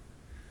 That's awesome.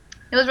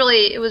 So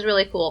it was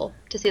really cool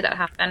to see that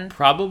happen.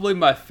 Probably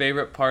my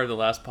favorite part of the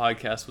last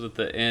podcast was at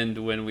the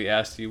end when we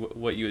asked you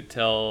what you would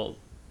tell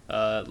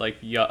a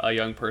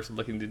young person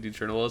looking to do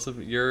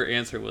journalism. Your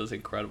answer was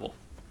incredible.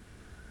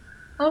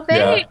 Oh,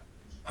 thanks. Yeah.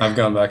 I've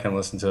gone back and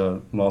listened to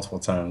it multiple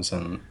times,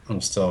 and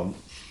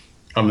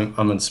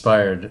I'm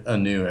inspired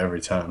anew every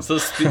time. So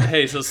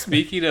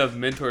speaking of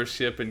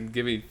mentorship and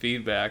giving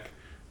feedback,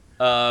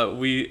 have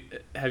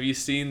you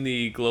seen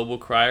the Global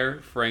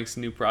Crier, Frank's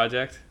new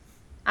project?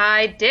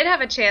 I did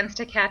have a chance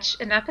to catch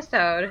an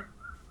episode.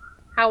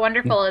 How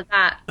wonderful is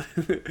that?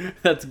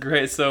 That's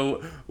great.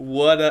 So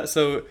what?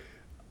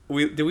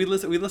 We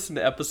listened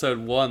to episode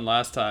 1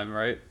 last time,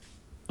 right?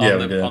 We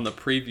did. On the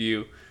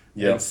preview.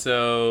 Yeah. And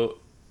so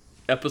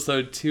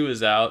episode 2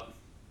 is out.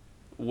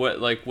 What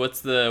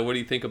do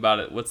you think about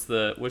it? What's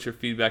your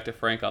feedback to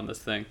Frank on this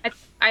thing?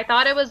 I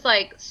thought it was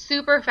like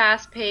super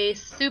fast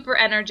paced, super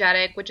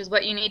energetic, which is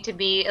what you need to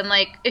be. And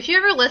like, if you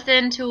ever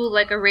listen to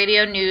like a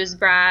radio news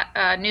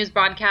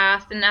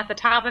broadcast, and at the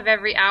top of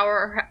every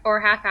hour or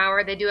half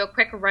hour they do a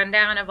quick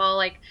rundown of all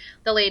like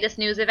the latest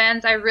news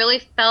events, I really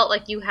felt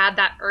like you had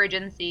that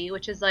urgency,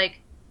 which is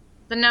like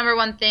the number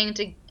one thing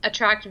to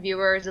attract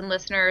viewers and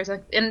listeners.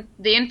 Like, and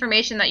the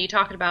information that you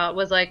talked about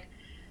was like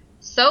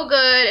so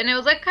good, and it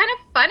was like kind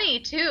of funny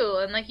too,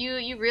 and like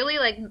you really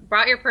like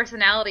brought your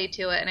personality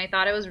to it, and I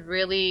thought it was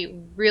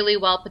really, really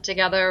well put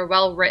together,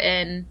 well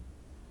written.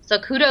 So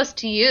kudos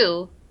to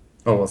you.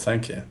 Oh, well,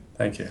 thank you.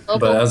 Oh,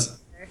 but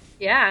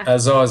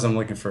as always, I'm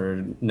looking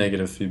for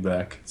negative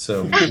feedback.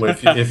 So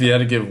if you had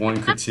to give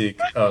one critique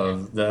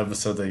of the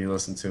episode that you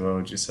listened to, what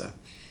would you say?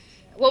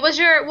 What was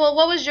your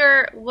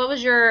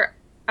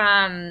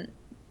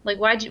like,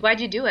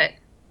 why'd you do it?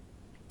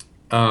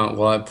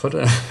 Well, I put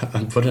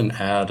an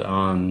ad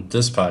on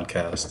this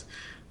podcast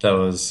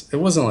it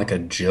wasn't like a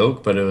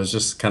joke, but it was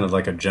just kind of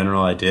like a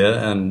general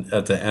idea. And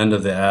at the end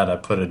of the ad, I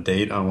put a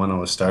date on when I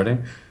was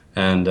starting.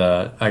 And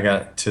I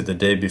got to the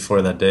day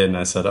before that date, and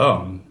I said,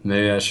 oh,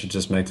 maybe I should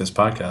just make this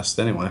podcast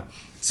anyway.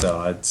 So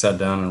I sat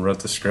down and wrote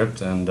the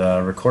script and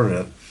recorded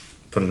it,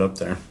 put it up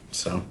there.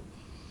 So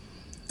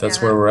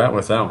that's where we're at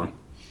with that one.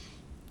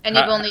 And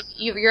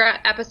you're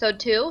at episode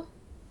 2?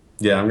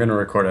 Yeah, I'm going to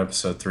record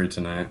episode 3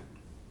 tonight.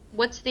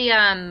 What's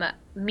the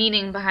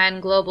meaning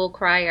behind Global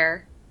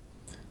Crier?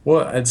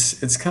 Well,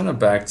 it's kind of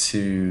back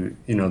to,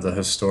 the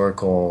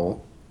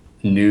historical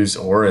news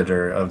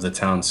orator of the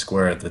town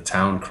square, the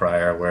town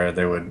crier, where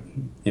they would,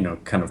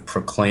 kind of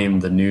proclaim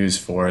the news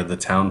for the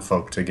town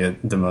folk to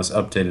get the most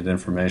updated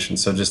information.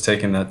 So just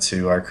taking that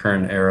to our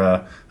current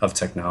era of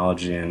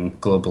technology and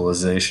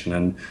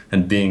globalization,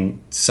 and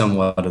being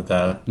somewhat of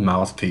that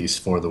mouthpiece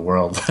for the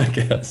world, I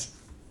guess.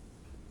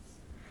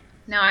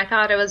 No, I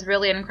thought it was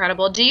really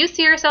incredible. Do you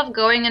see yourself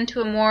going into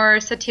a more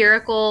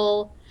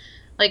satirical,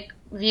 like,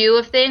 view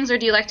of things, or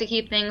do you like to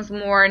keep things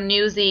more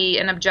newsy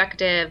and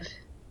objective?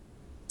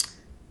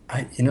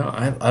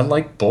 I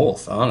like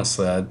both,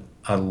 honestly.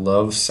 I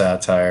love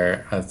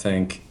satire. I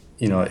think,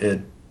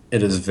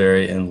 it is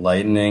very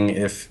enlightening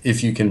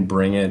if you can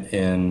bring it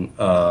in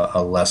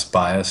a less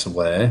biased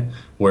way,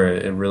 where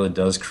it really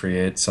does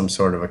create some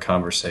sort of a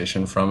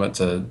conversation from it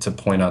to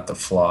point out the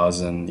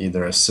flaws in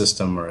either a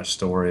system or a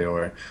story,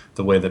 or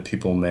the way that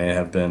people may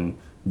have been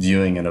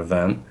viewing an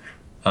event.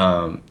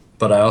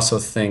 But I also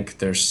think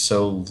there's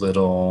so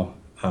little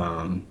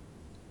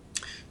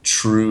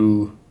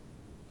true,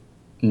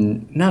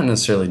 not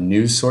necessarily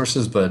news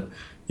sources, but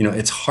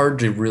it's hard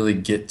to really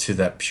get to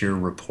that pure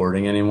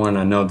reporting anymore. And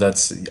I know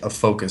that's a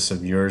focus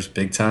of yours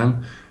big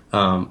time.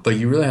 But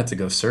you really have to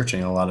go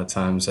searching a lot of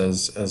times,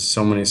 as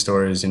so many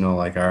stories,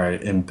 like are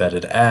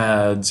embedded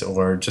ads,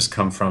 or just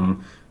come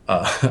from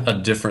a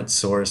different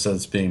source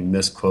that's being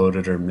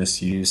misquoted or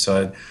misused.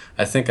 So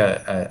I think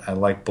I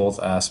like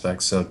both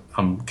aspects. So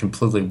I'm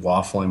completely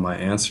waffling my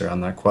answer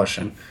on that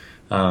question.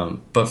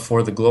 But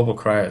for the global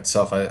crier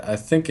itself, I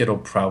think it'll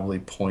probably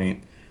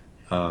point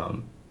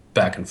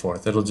back and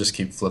forth. It'll just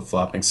keep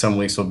flip-flopping. Some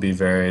weeks will be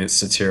very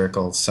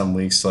satirical. Some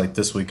weeks, like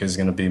this week, is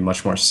going to be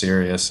much more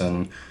serious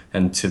and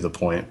to the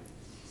point.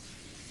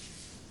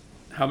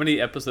 How many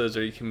episodes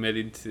are you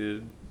committing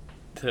to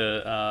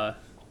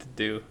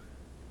do?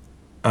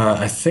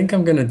 I think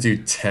I'm going to do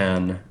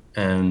 10,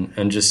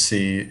 and just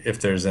see if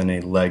there's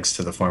any legs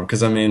to the form.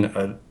 Because I mean,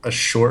 a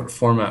short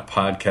format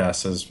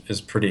podcast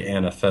is pretty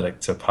antithetic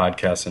to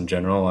podcasts in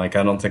general. Like,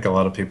 I don't think a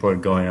lot of people are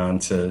going on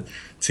to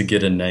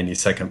get a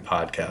 90-second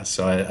podcast.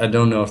 So I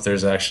don't know if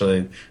there's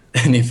actually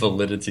any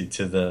validity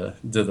to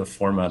the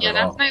format Yeah, at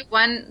all.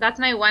 that's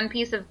my one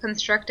piece of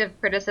constructive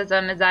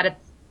criticism, is that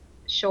it's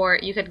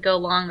short. You could go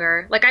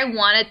longer. Like, I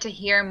wanted to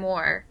hear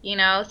more,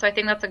 so I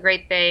think that's a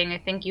great thing. I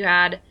think you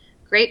had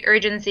great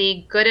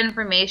urgency, good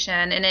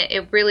information, and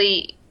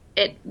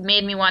it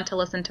made me want to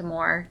listen to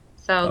more.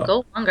 So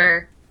go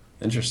longer.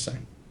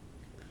 Interesting.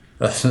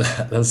 That's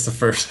the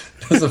first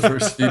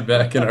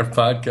feedback in our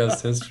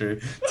podcast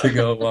history to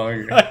go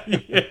longer.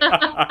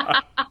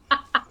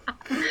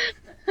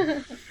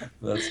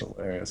 That's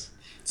hilarious.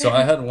 So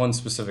I had one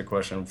specific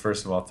question.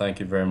 First of all, thank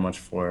you very much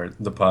for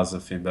the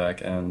positive feedback,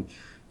 and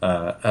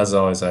as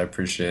always, I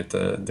appreciate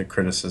the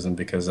criticism,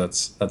 because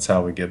that's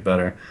how we get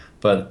better.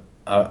 But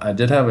I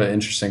did have an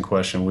interesting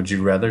question. Would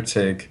you rather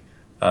take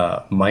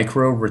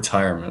micro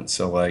retirement,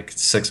 so like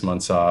 6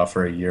 months off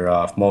or a year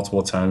off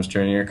multiple times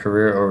during your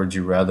career, or would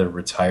you rather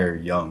retire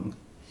young?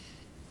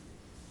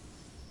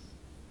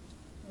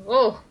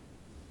 Oh,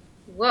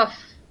 woof.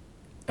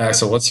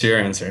 Axel, what's your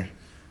answer?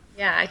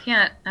 Yeah,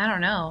 I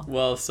don't know.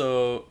 Well,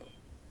 so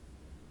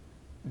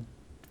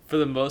for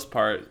the most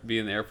part,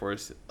 being in the Air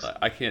Force,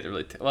 I can't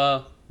really.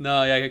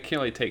 I can't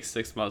really take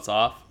 6 months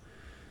off.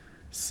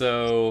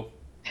 So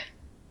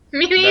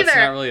Me neither. that's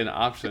not really an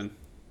option.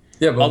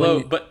 Yeah, but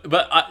Although,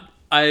 but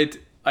I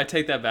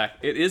take that back.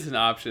 It is an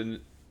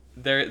option.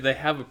 They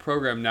have a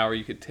program now where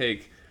you could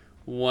take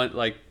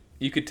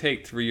you could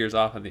take 3 years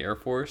off in the Air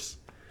Force.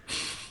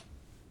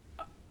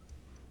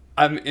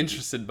 I'm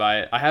interested by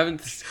it. I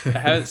haven't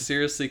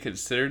seriously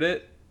considered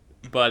it,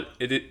 but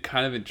it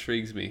kind of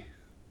intrigues me.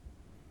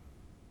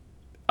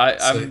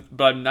 But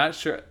I'm not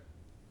sure.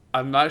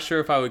 I'm not sure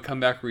if I would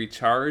come back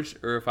recharged,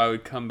 or if I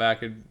would come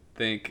back and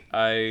think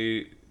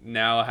I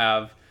now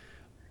have.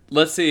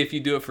 Let's say if you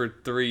do it for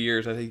 3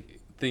 years, I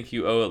think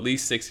you owe at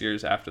least 6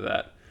 years after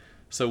that.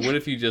 So what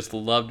if you just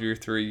loved your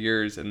 3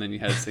 years and then you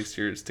had 6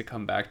 years to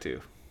come back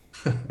to?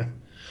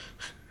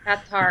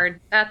 That's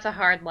hard. That's a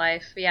hard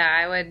life.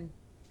 Yeah,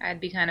 I'd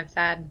be kind of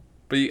sad.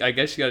 But I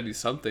guess you got to do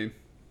something.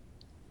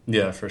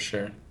 Yeah, for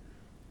sure.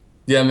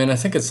 Yeah, I mean, I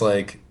think it's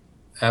like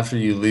after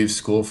you leave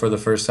school for the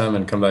first time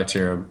and come back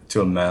to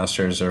a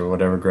master's or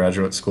whatever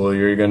graduate school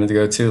you're going to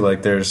go to,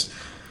 like there's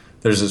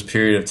this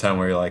period of time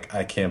where you're like,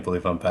 I can't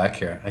believe I'm back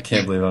here. I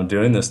can't believe I'm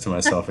doing this to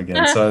myself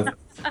again. So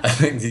I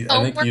think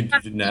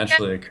you'd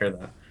naturally occur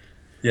that.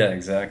 Yeah,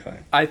 exactly.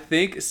 I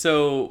think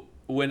so.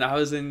 When I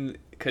was in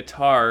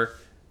Qatar,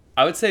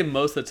 I would say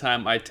most of the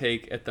time I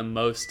take at the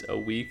most a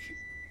week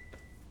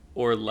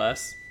or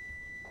less.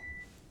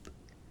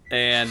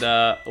 And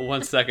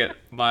 1 second,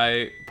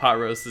 my pot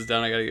roast is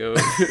done. I gotta go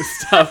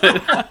stop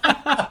it.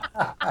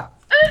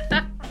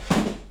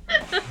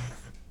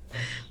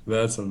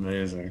 That's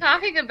amazing.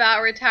 Talking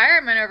about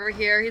retirement over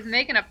here, he's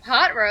making a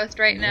pot roast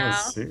right No, now.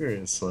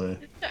 seriously.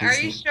 Are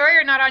you sure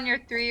you're not on your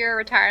 3-year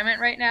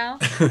retirement right now?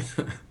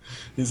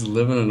 He's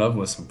living it up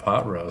with some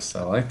pot roast.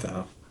 I like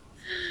that.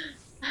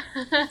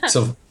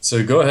 So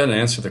go ahead and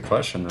answer the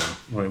question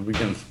then. We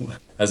can,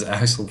 as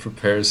Axel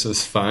prepares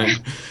his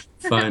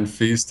fine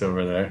feast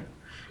over there.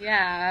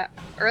 Yeah.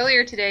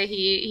 Earlier today,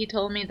 he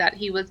told me that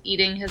he was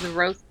eating his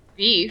roast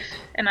beef,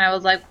 and I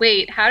was like,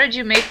 "Wait, how did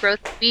you make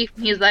roast beef?"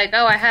 And he's like,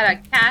 "Oh, I had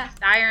a cast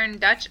iron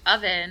Dutch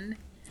oven."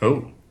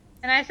 Oh,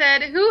 And I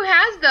said, "Who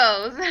has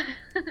those?"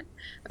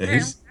 yeah,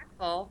 Apparently,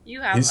 Axel,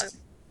 you have a.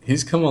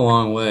 he's come a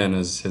long way in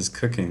his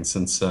cooking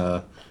since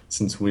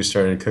we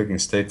started cooking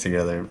steak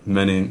together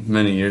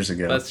many years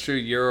ago. That's true.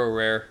 Euro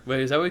rare.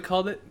 Wait, is that what we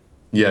called it?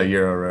 Yeah,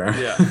 Euro rare.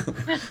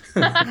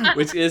 Yeah.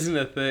 Which isn't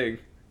a thing.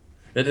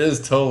 It is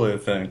totally a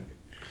thing.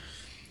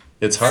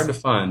 It's hard to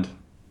find.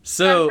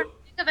 I'm trying So, to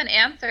think of an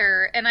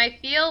answer, and I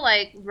feel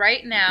like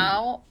right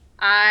now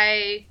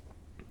I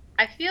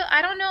feel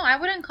I don't know, I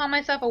wouldn't call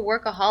myself a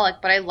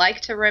workaholic, but I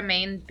like to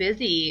remain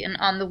busy and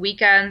on the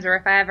weekends or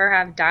if I ever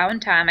have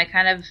downtime, I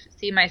kind of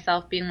see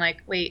myself being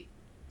like, wait,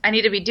 I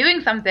need to be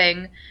doing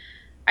something.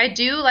 I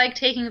do like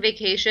taking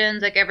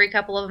vacations like every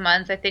couple of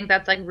months. I think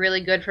that's like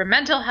really good for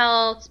mental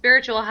health,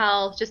 spiritual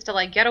health, just to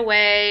like get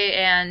away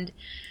and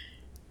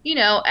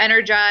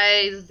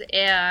energize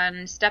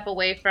and step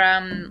away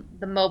from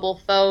the mobile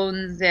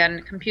phones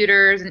and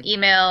computers and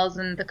emails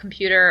and the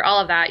computer, all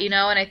of that. And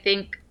I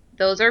think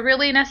those are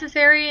really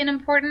necessary and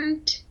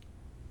important.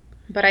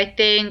 But I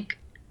think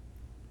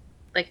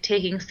like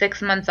taking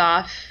 6 months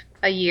off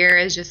a year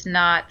is just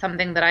not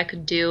something that I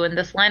could do in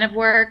this line of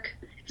work.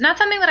 It's not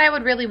something that I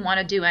would really want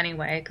to do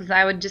anyway, because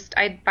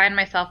I'd find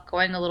myself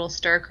going a little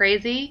stir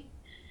crazy.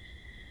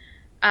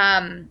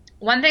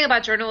 One thing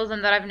about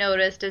journalism that I've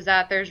noticed is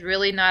that there's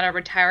really not a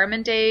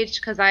retirement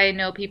age because I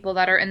know people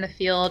that are in the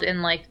field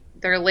in like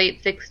their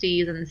late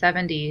 60s and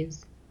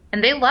 70s,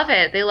 and they love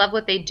it. They love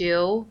what they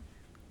do.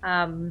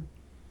 Um,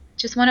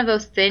 just one of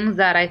those things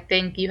that I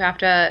think you have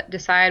to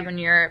decide when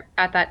you're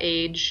at that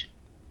age.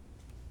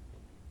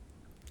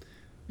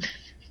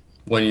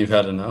 When you've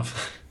had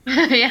enough.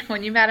 Yeah,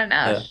 when you've had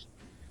Yeah, enough.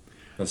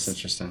 that's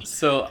interesting.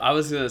 so I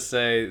was gonna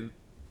say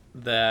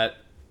that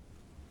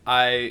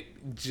I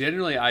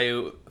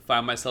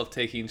find myself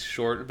taking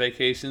short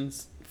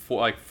vacations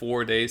for like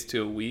 4 days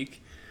to a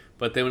week,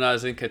 but then when I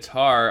was in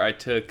Qatar, I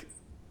took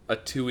a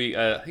 2 week.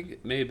 I think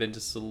it may have been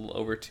just a little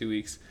over 2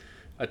 weeks,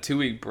 a 2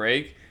 week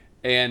break,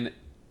 and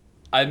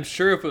I'm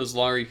sure if it was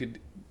longer, you could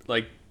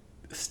like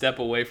step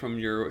away from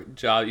your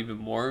job even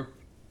more.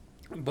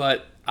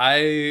 But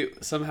I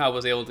somehow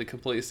was able to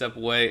completely step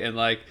away, and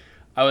like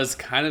I was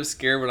kind of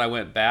scared when I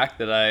went back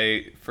that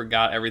I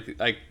forgot everything,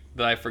 like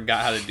that I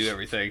forgot how to do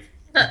everything.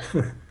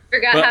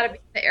 Forgot how to But be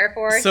in the Air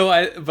Force.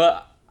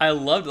 but I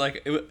loved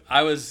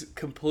I was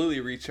completely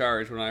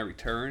recharged when I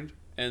returned,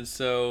 and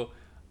so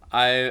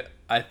I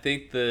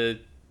think the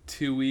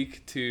 2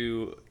 week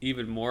to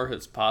even more if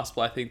it's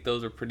possible. I think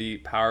those are pretty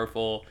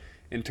powerful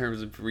in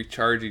terms of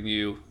recharging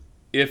you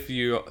if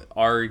you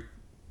are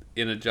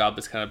in a job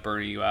that's kind of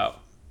burning you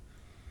out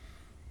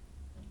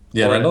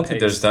Yeah, and or I at a don't think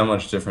there's pace. that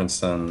much difference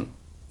than,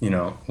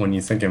 when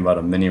you're thinking about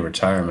a mini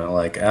retirement,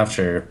 like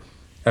after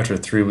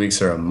 3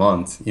 weeks or a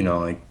month,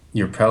 like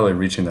you're probably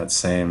reaching that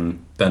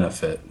same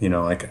benefit.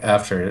 Like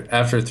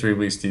after 3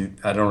 weeks,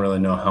 I don't really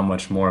know how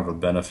much more of a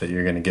benefit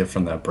you're going to get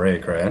from that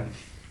break, right?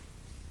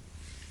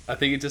 I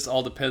think it just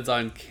all depends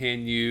on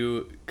can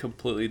you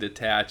completely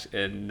detach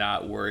and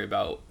not worry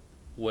about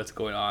what's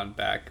going on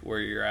back where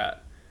you're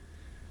at.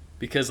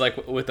 Because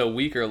like with a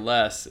week or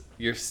less,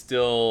 you're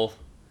still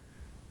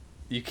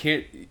you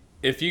can't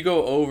if you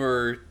go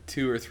over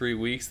 2 or 3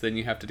 weeks, then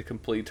you have to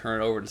completely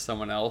turn it over to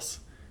someone else,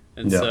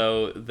 and Yeah.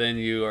 so then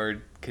you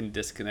are can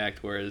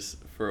disconnect. Whereas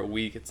for a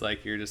week, it's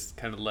like you're just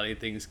kind of letting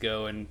things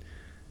go and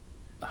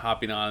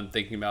hopping on,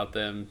 thinking about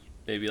them,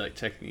 maybe like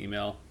checking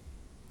email.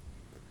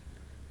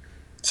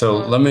 So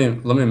Well, let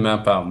me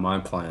map out my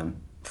plan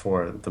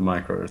for the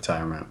micro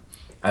retirement.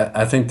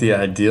 I think the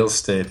ideal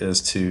state is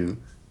to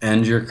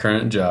end your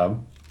current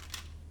job,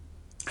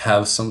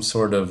 have some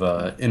sort of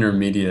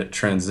intermediate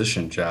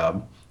transition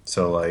job.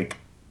 So like,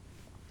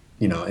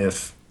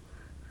 if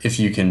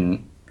you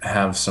can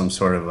have some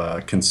sort of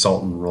a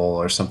consultant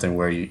role or something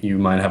where you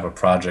might have a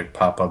project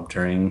pop up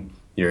during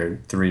your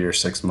 3 or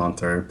 6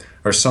 month or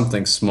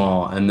something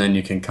small, and then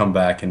you can come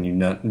back and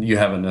you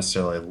haven't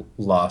necessarily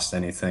lost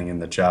anything in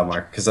the job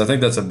market. Because I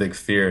think that's a big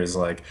fear is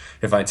like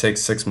if I take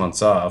 6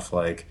 months off,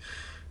 like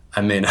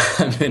I may not,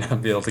 I may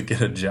not be able to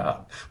get a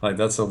job. Like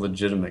that's a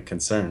legitimate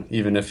concern,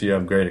 even if you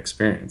have great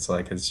experience.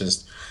 Like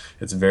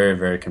it's very,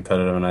 very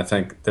competitive. And I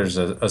think there's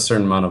a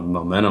certain amount of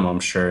momentum, I'm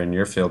sure, in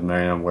your field,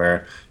 Miriam,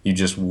 where you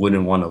just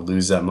wouldn't want to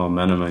lose that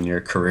momentum in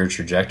your career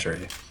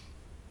trajectory.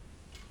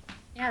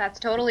 yeah, that's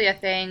totally a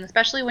thing,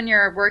 especially when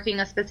you're working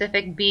a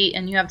specific beat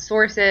and you have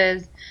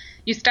sources.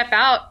 You step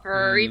out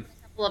for Mm. even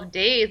a couple of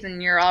days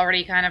and you're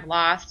already kind of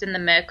lost in the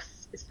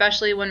mix,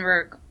 especially when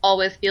we're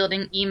always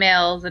fielding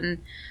emails and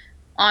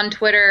on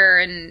Twitter,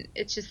 and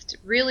it's just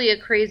really a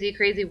crazy,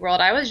 crazy world.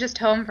 I was just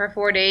home for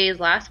 4 days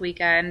last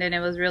weekend, and it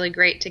was really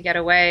great to get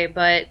away.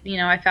 But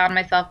I found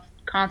myself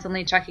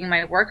constantly checking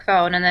my work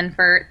phone, and then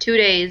for 2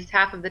 days,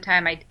 half of the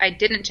time, I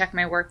didn't check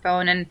my work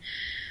phone, and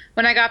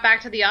when I got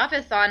back to the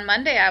office on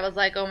Monday, I was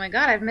like, oh my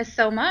God, I've missed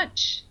so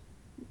much.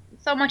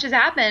 So much has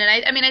happened.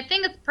 And I mean, I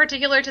think it's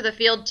particular to the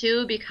field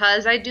too,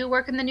 because I do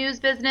work in the news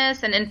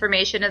business and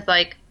information is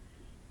like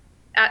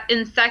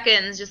in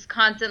seconds, just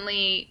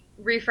constantly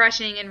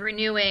refreshing and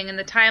renewing. And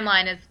the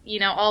timeline is,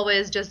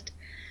 always just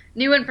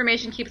new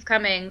information keeps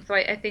coming. So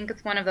I think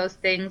it's one of those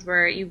things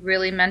where you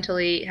really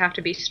mentally have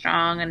to be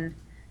strong and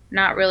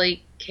not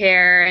really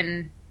care.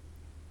 And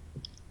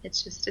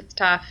it's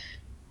tough.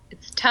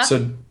 It's tough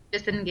to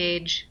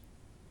disengage.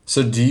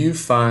 So do you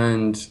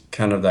find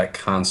kind of that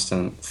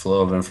constant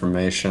flow of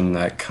information,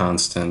 that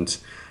constant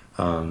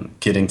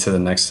getting to the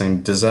next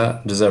thing, does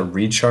that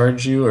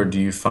recharge you, or do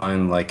you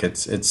find like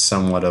it's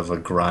somewhat of a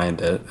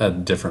grind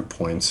at different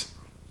points?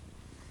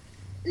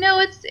 No,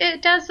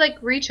 it does like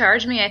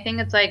recharge me. I think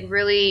it's like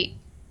really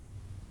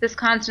this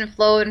constant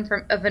flow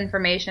of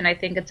information. I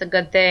think it's a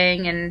good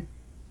thing, and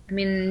I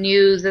mean,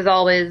 news is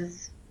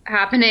always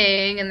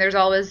happening, and there's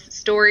always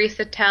stories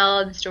to tell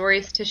and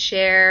stories to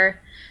share.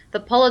 The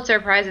Pulitzer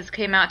Prizes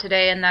came out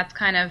today, and that's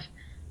kind of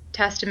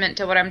testament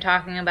to what I'm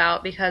talking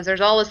about, because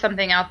there's always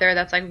something out there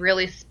that's like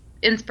really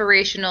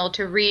inspirational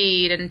to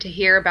read and to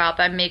hear about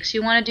that makes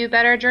you want to do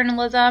better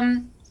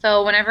journalism.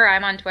 So whenever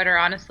I'm on Twitter,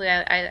 honestly,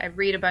 I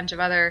read a bunch of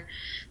other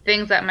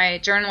things that my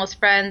journalist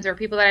friends or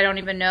people that I don't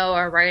even know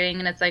are writing,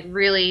 and it's like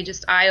really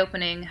just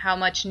eye-opening how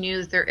much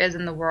news there is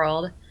in the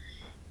world.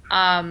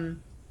 But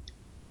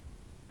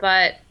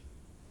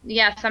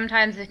yeah,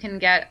 sometimes it can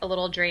get a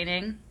little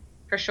draining,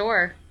 for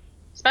sure.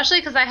 Especially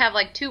because I have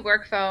like 2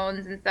 work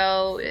phones, and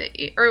so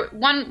or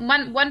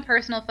one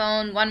personal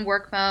phone, 1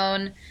 work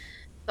phone.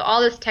 So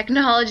all this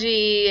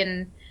technology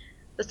and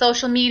the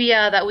social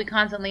media that we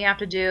constantly have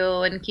to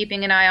do, and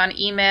keeping an eye on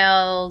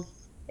emails,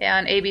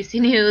 and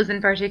ABC News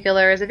in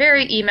particular is a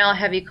very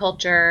email-heavy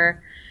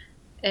culture.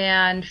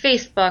 And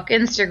Facebook,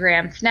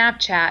 Instagram,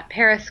 Snapchat,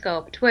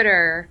 Periscope,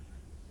 Twitter,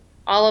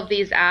 all of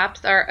these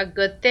apps are a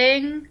good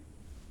thing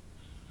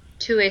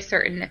to a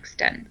certain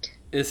extent.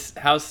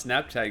 How's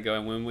Snapchat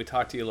going? When we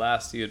talked to you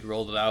last, you had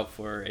rolled it out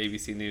for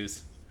ABC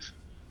News.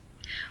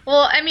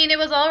 Well, I mean, it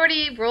was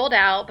already rolled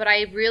out, but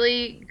I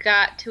really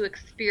got to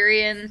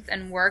experience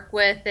and work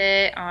with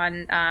it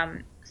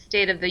on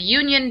State of the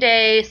Union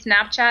Day.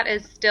 Snapchat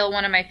is still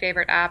one of my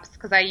favorite apps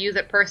because I use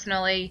it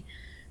personally.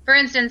 For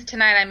instance,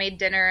 tonight I made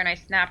dinner and I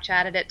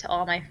Snapchatted it to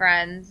all my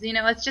friends.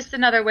 It's just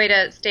another way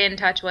to stay in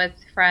touch with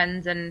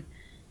friends, and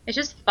it's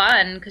just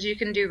fun because you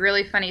can do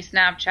really funny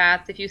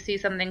Snapchats if you see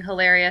something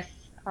hilarious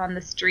on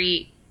the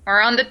street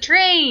or on the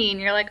train.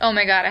 You're like, oh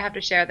my God, I have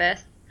to share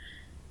this.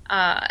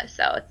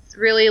 So it's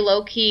really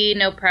low-key,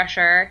 no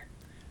pressure.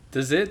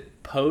 Does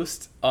it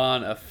post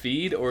on a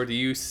feed, or do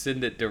you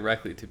send it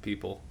directly to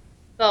people?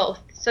 Both.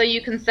 So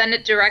you can send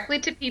it directly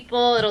to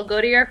people. It'll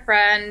go to your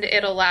friend.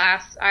 It'll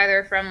last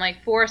either from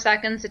like 4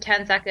 seconds to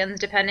 10 seconds,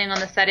 depending on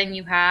the setting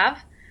you have.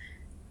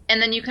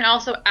 And then you can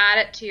also add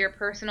it to your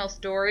personal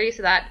story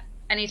so that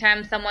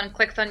anytime someone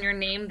clicks on your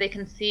name, they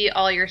can see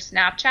all your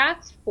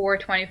Snapchats for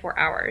 24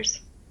 hours.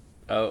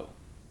 Oh.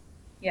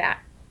 Yeah.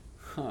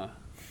 Huh.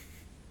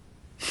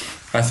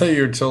 I thought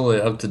you were totally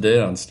up to date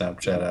on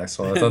Snapchat,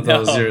 Axel. I thought that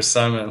was your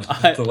assignment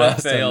the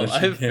last time that you I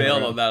came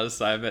failed around. on that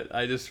assignment.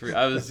 I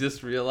was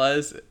just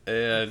realized,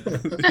 and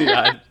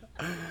I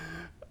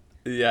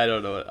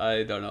don't know.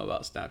 I don't know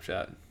about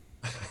Snapchat.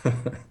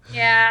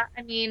 Yeah,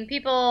 I mean,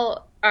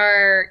 people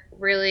are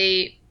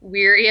really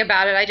weary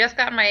about it. I just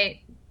got my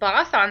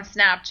boss on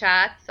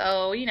Snapchat,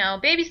 so,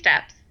 baby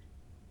steps.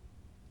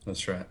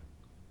 That's right.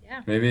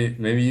 Yeah.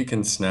 Maybe you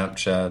can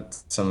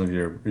Snapchat some of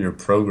your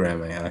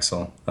programming,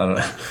 Axel. I don't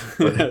know.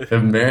 But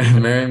if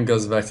Miriam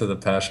goes back to the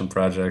passion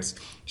projects,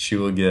 she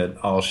will get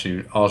all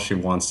she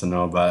wants to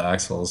know about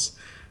Axel's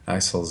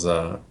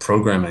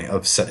programming.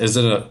 Is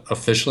it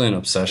officially an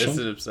obsession? It's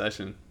an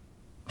obsession.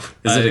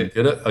 Is it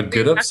a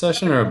good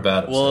obsession or a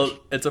bad obsession? Well,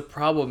 it's a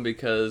problem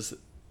because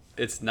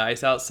it's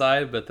nice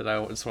outside, but then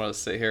I just want to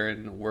sit here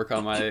and work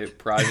on my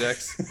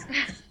projects,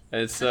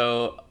 and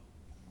so.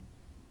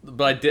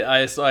 But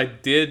I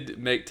did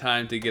make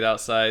time to get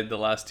outside the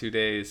last 2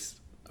 days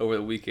over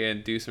the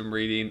weekend, do some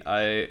reading.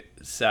 I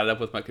sat up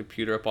with my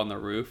computer up on the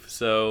roof,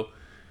 so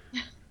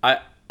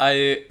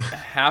I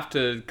have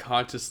to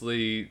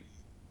consciously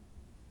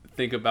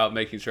think about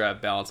making sure I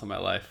have balance in my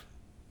life.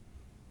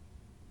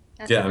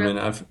 That's Yeah, a I mean,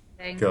 really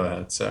thing. go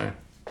ahead. Sorry.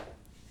 Oh,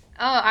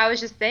 I was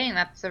just saying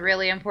that's a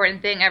really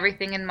important thing.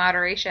 Everything in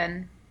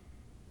moderation.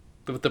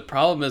 But the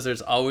problem is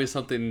there's always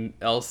something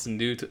else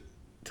new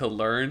to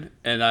learn,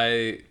 and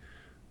I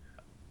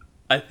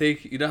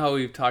think how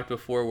we've talked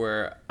before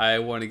where I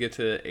want to get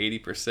to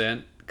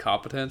 80%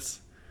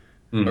 competence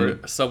or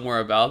somewhere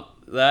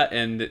about that,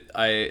 and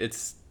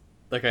it's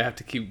like I have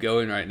to keep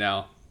going right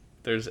now.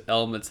 There's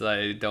elements that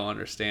I don't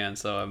understand,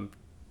 so I'm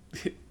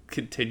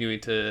continuing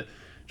to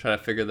try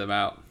to figure them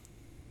out.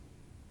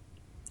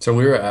 So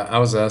I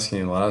was asking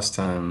you last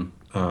time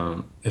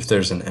if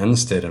there's an end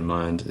state in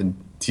mind.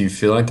 Do you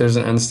feel like there's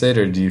an end state,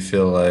 or do you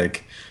feel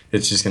like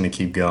it's just going to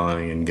keep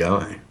going and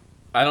going?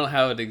 I don't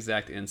have an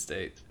exact end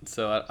state,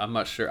 so I'm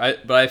not sure.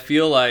 But I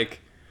feel like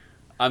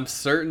I'm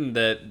certain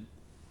that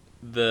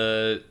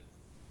the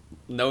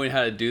knowing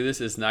how to do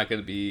this is not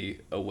going to be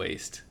a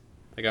waste.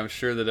 Like, I'm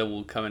sure that it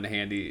will come in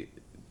handy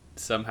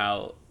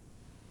somehow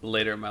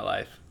later in my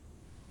life.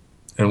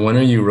 And when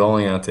are you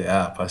rolling out the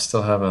app? I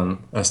still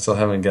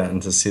haven't gotten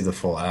to see the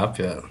full app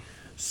yet.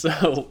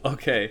 So,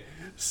 okay.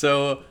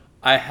 So,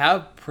 I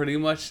have pretty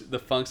much the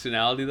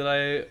functionality that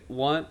I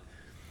want.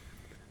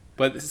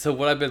 But so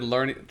what I've been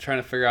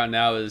trying to figure out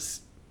now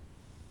is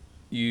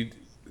you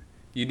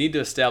need to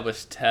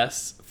establish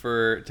tests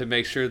to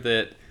make sure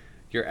that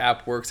your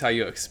app works how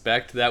you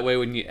expect. That way,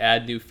 when you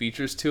add new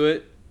features to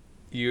it,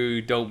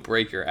 you don't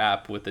break your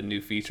app with the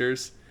new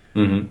features.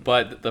 Mm-hmm.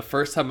 But the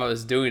first time I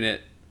was doing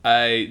it,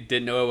 I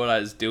didn't know what I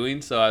was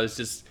doing, so I was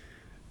just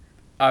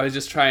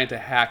trying to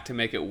hack to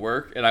make it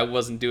work, and I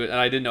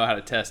didn't know how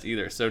to test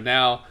either. So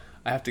now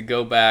I have to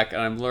go back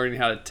and I'm learning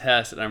how to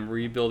test, and I'm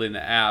rebuilding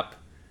the app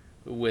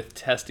with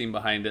testing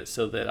behind it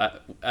so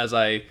that as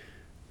I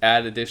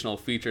add additional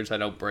features, I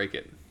don't break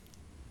it.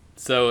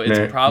 So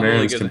it's probably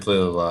Miriam's gonna.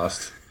 completely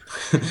lost.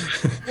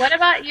 What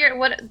about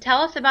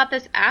tell us about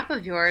this app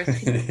of yours.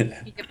 Can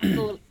you give us a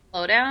little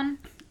lowdown?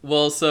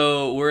 Well,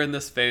 so we're in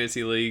this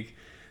fantasy league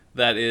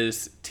that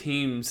is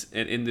teams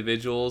and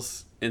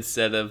individuals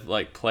instead of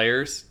like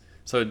players.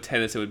 So in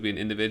tennis, it would be an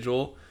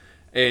individual.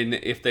 And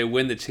if they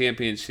win the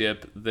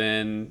championship,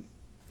 then,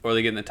 or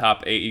they get in the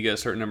top 8, you get a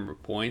certain number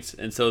of points.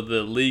 And so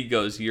the league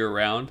goes year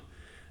round.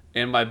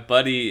 And my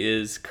buddy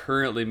is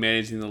currently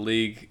managing the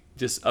league,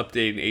 just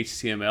updating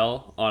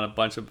HTML on a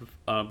bunch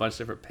of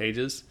different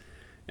pages.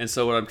 And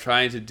so what I'm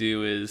trying to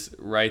do is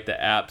write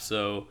the app.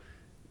 So,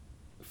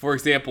 for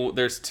example,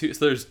 there's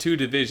two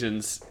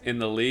divisions in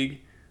the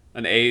league,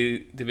 an A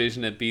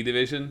division and B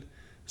division.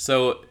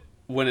 So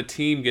when a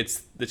team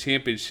gets the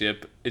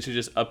championship, it should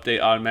just update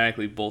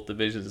automatically both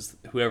divisions.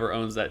 Whoever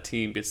owns that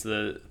team gets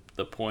the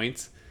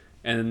points,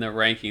 and then the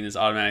ranking is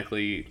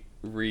automatically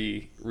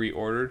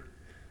reordered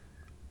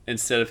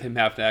instead of him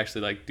having to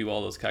actually like do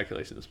all those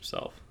calculations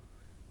himself.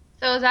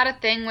 So is that a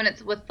thing when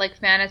it's with like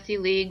fantasy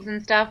leagues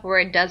and stuff where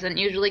it doesn't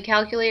usually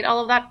calculate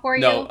all of that for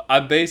you? No,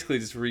 I'm basically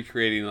just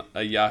recreating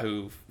a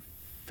Yahoo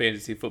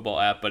fantasy football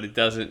app, but it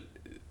doesn't.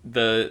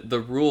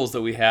 The rules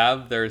that we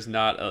have, there's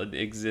not an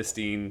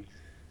existing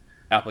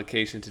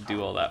application to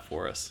do all that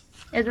for us.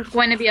 Is this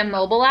going to be a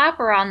mobile app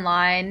or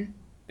online?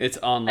 It's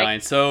online,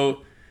 Like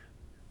so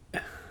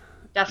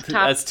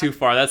desktop? that's too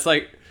far. That's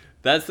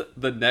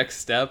the next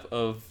step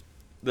of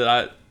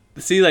that.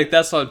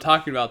 That's what I'm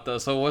talking about, though.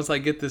 So once I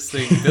get this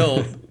thing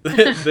built,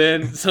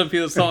 then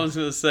someone's going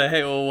to say,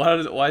 "Hey, well,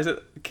 why is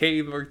it? Can't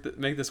you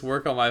make this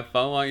work on my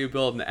phone? Why don't you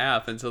build an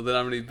app?" And so then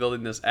I'm going to be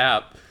building this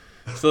app.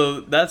 So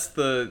that's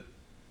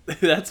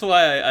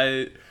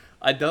why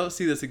I don't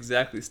see this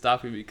exactly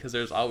stopping me, because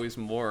there's always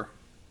more.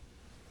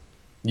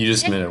 You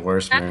just made it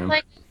worse, That's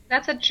Miriam.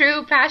 that's a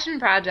true passion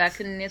project,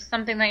 and it's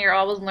something that you're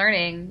always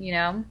learning, you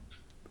know?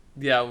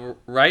 Yeah,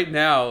 right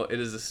now it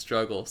is a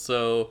struggle.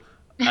 So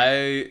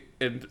I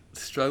am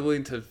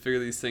struggling to figure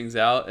these things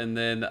out, and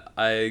then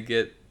I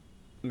get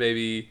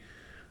maybe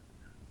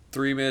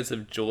 3 minutes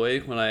of joy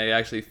when I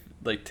actually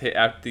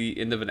at the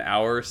end of an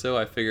hour or so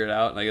I figure it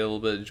out and I get a little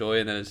bit of joy,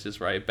 and then it's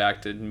just right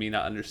back to me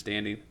not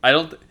understanding.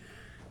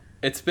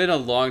 It's been a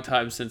long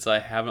time since I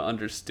haven't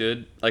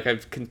understood. Like,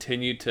 I've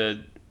continued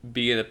to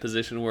be in a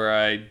position where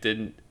I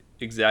didn't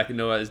exactly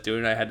know what I was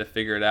doing. I had to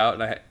figure it out,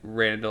 and I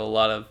ran into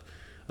I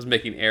was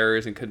making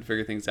errors and couldn't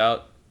figure things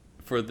out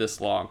for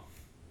this long.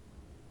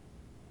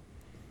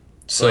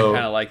 So I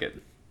kind of like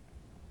it.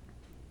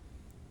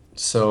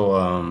 So,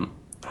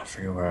 I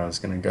forget where I was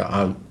gonna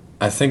go.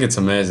 I think it's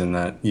amazing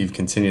that you've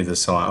continued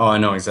this so long. Oh, I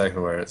know exactly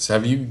where it's.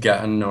 Have you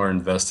gotten or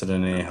invested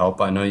in any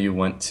help? I know you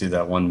went to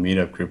that one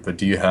meetup group, but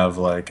do you have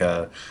like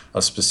a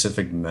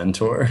specific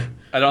mentor?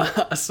 I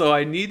don't. So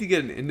I need to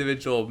get an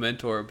individual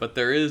mentor, but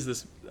there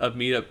is a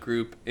meetup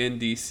group in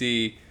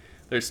DC.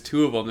 There's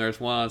 2 of them.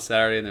 There's one on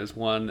Saturday and there's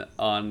one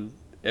on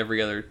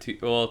every other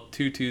 2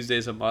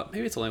 Tuesdays a month.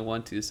 Maybe it's only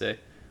one Tuesday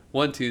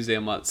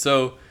a month.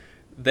 So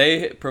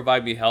they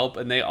provide me help,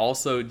 and they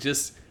also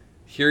just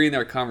hearing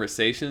their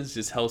conversations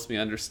just helps me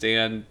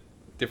understand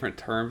different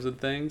terms and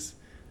things.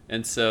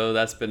 And so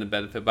that's been a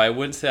benefit. But I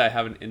wouldn't say I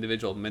have an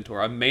individual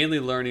mentor. I'm mainly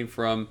learning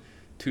from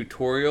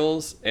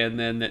tutorials and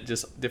then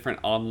just different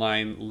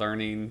online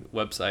learning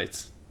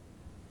websites.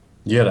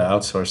 You gotta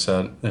outsource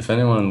that. If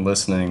anyone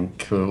listening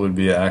would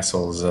be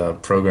Axel's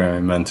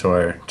programming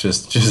mentor,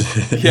 just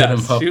hit Yeah, him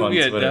up shoot on me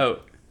a Twitter.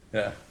 note.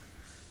 Yeah.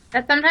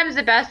 That's sometimes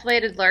the best way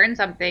to learn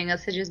something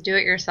is to just do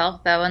it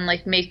yourself, though, and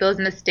like make those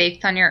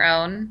mistakes on your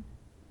own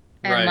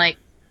and Right. like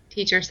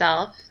teach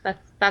yourself.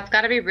 That's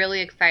got to be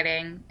really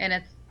exciting,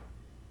 and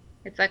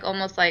it's like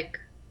almost like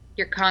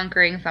you're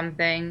conquering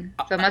something.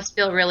 So it must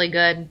feel really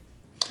good.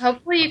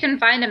 Hopefully you can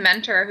find a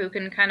mentor who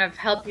can kind of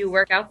help you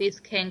work out these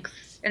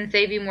kinks and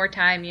save you more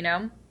time, you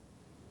know?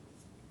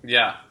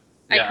 Yeah.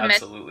 I Yeah, commend you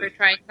absolutely. for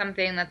trying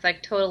something that's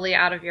like totally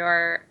out of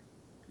your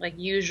like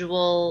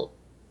usual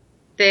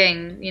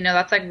thing. You know,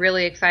 that's like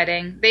really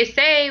exciting. They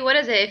say, what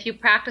is it? If you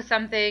practice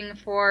something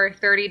for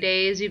 30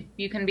 days,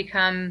 you can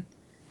become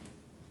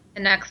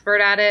an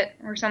expert at it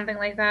or something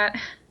like that.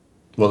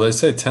 Well, they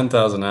say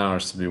 10,000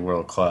 hours to be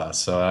world class,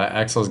 so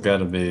Axel's got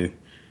to be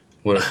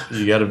what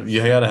you gotta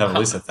have at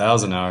least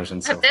 1,000 hours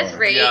in so At this far.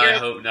 rate, Yeah, I you're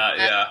hope not.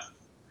 Yeah.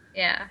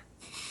 yeah.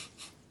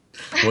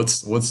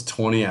 What's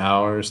 20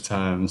 hours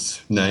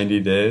times 90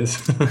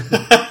 days?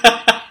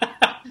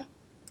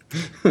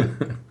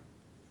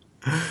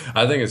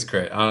 I think it's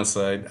great.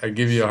 Honestly, I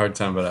give you a hard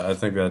time, but I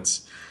think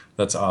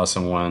that's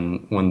awesome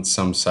when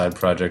some side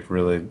project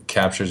really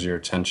captures your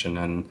attention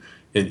and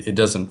it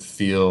doesn't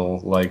feel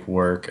like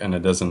work and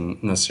it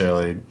doesn't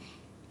necessarily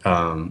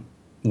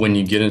when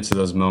you get into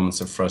those moments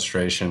of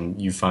frustration,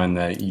 you find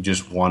that you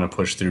just want to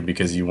push through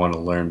because you want to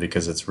learn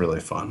because it's really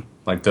fun.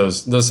 Like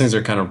those things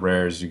are kind of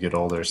rare as you get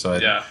older. So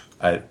Yeah.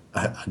 I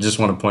just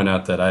want to point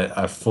out that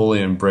I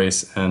fully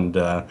embrace and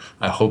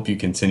I hope you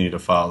continue to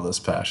follow this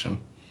passion.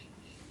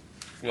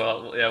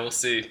 Well, yeah, we'll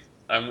see.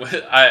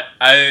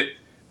 I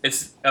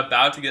it's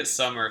about to get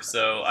summer,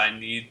 so I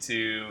need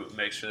to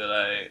make sure that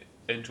I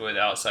enjoy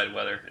the outside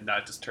weather and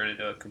not just turn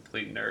into a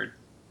complete nerd.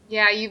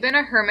 Yeah, you've been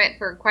a hermit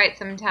for quite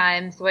some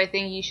time, so I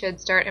think you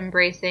should start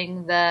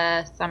embracing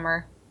the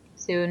summer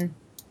soon.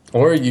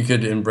 Or you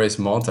could embrace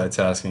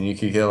multitasking. You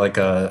could get like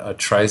a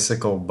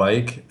tricycle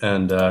bike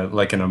and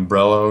like an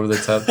umbrella over the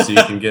top so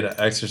you can get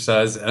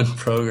exercise and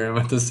program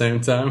at the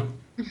same time.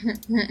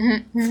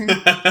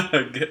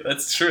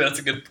 That's true. That's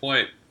a good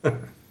point.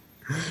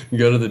 You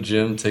go to the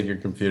gym, take your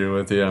computer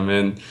with you. I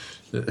mean,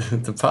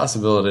 the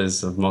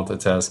possibilities of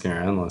multitasking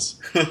are endless.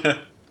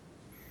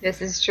 This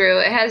is true.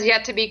 It has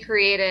yet to be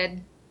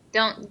created.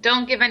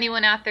 Don't give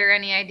anyone out there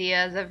any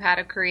ideas of how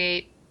to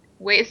create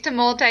ways to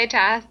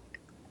multitask.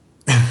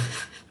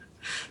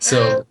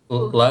 So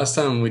last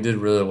time we did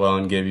really well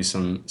and gave you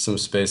some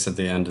space at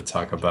the end to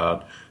talk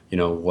about,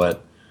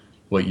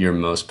 what you're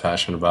most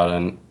passionate about.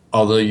 And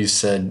although you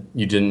said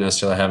you didn't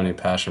necessarily have any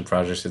passion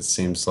projects, it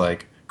seems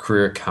like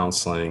career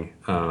counseling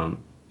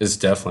is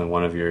definitely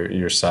one of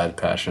your side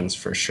passions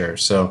for sure.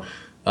 So,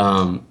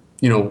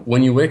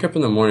 when you wake up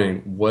in the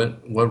morning, what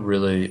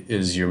really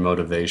is your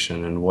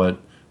motivation and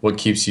what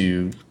keeps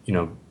you,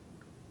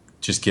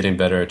 just getting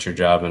better at your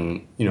job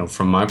and,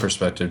 from my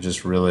perspective,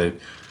 just really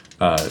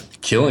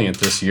killing it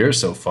this year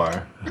so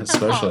far,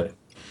 especially.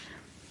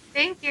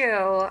 Thank you.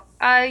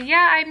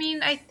 Yeah, I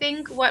mean, I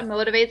think what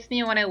motivates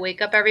me when I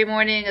wake up every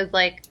morning is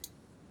like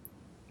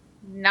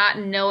not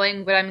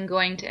knowing what I'm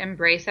going to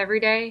embrace every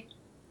day.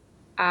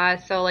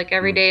 So like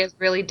every day is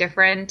really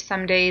different.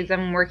 Some days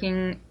I'm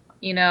working,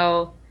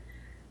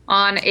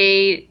 on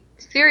a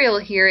serial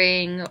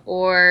hearing,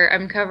 or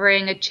I'm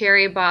covering a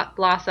cherry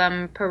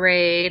blossom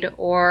parade,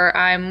 or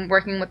I'm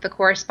working with the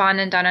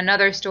correspondent on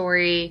another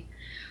story,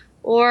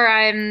 or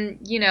I'm,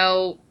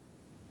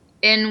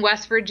 in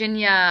West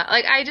Virginia.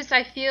 Like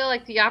I feel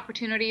like the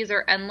opportunities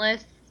are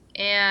endless,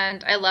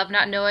 and I love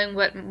not knowing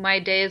what my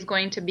day is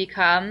going to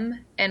become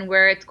and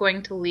where it's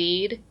going to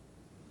lead.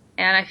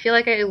 And I feel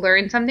like I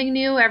learn something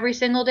new every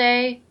single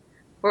day,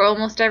 or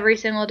almost every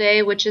single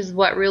day, which is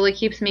what really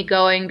keeps me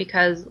going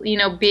because,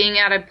 being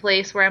at a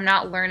place where I'm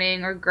not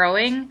learning or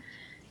growing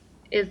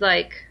is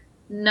like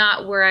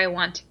not where I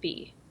want to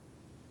be.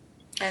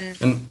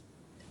 And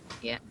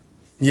yeah.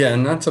 Yeah,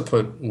 and not to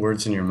put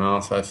words in your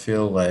mouth, I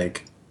feel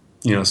like,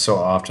 so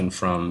often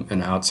from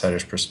an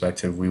outsider's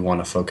perspective, we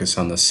want to focus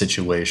on the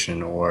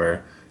situation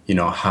or,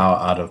 how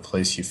out of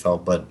place you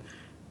felt. But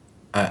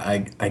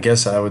I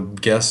guess I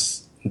would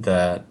guess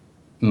that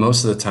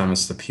most of the time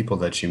it's the people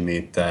that you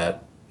meet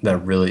that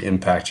really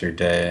impact your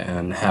day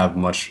and have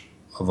much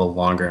of a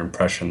longer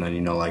impression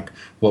than, like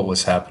what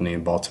was happening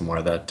in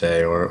Baltimore that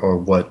day or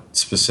what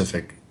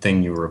specific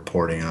thing you were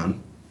reporting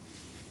on.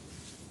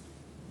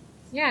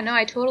 Yeah, no,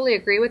 I totally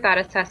agree with that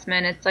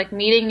assessment. It's like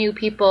meeting new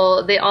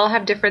people. They all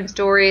have different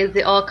stories.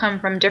 They all come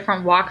from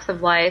different walks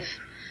of life,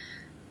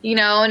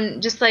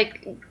 and just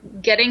like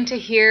getting to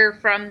hear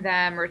from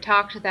them or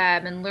talk to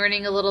them and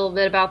learning a little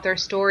bit about their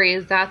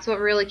stories. That's what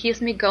really keeps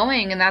me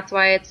going. And that's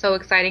why it's so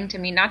exciting to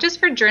me, not just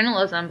for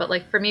journalism, but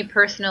like for me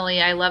personally,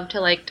 I love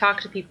to like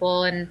talk to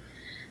people and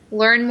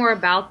learn more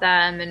about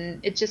them. And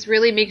it just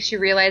really makes you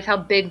realize how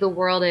big the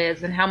world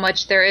is and how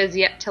much there is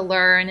yet to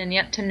learn and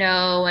yet to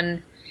know.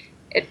 And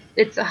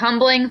it's a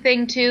humbling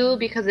thing too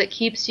because it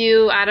keeps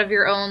you out of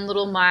your own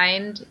little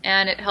mind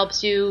and it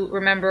helps you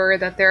remember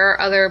that there are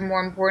other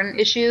more important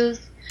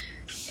issues.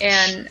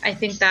 And I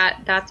think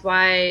that's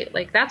why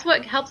that's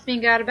what helps me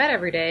get out of bed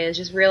every day is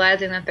just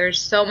realizing that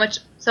there's so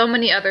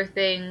many other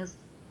things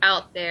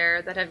out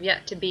there that have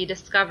yet to be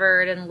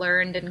discovered and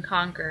learned and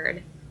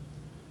conquered.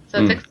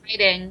 So it's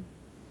exciting.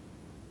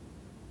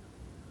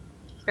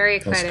 It's very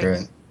exciting.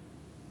 That's great.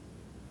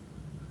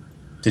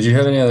 Did you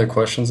have any other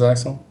questions,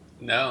 Axel?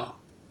 No,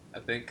 I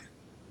think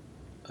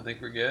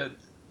we're good.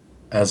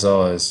 As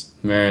always,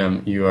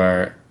 Miriam, you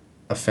are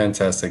a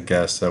fantastic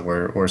guest that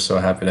we're so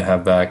happy to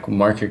have back.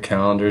 Mark your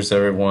calendars,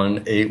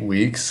 everyone. 8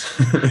 weeks.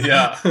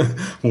 Yeah.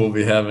 We'll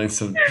be having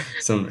some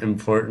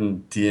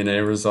important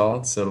DNA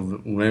results.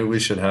 So maybe we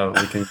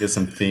can get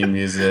some theme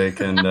music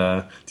and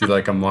do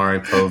like a Maury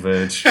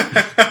Povich.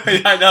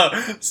 Yeah, I know.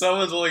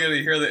 Someone's only going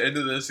to hear the end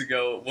of this and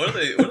go, "What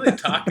are they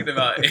talking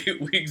about?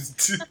 8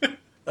 weeks?"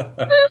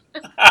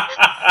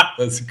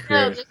 That's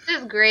No, great. this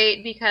is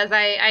great because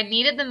I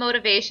needed the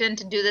motivation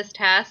to do this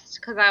test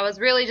because I was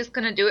really just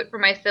going to do it for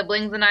my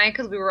siblings and I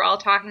because we were all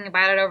talking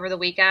about it over the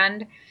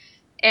weekend.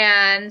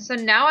 And so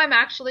now I'm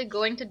actually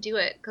going to do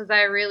it because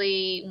I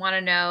really want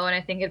to know and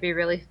I think it'd be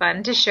really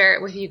fun to share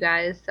it with you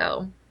guys.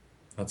 So,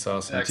 That's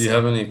awesome. Do you Excellent.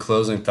 have any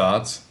closing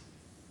thoughts?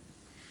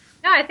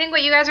 no, I think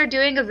what you guys are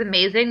doing is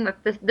amazing.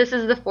 This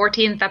is the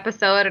 14th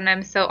episode and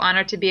I'm so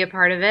honored to be a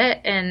part of it.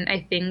 And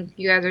I think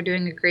you guys are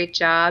doing a great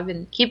job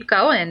and keep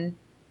going.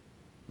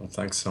 Well,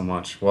 thanks so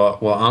much. Well,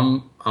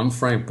 I'm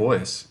Frank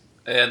Boyce.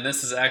 And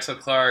this is Axel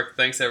Clark.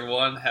 Thanks,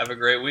 everyone. Have a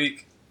great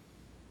week.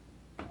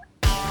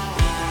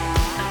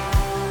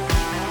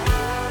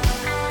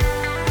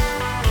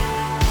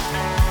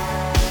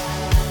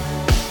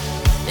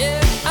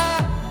 If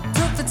I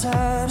took the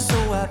time, so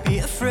I'd be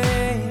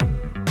afraid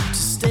to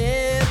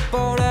step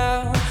on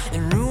out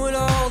and ruin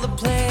all the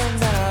plans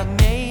that I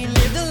made.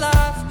 Live the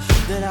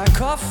life that I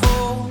caught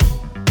for.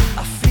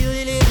 I feel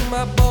it in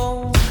my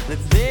bones, but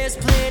there's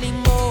plenty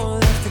more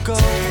left to go.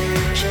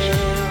 Taking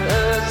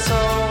a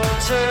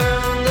toll,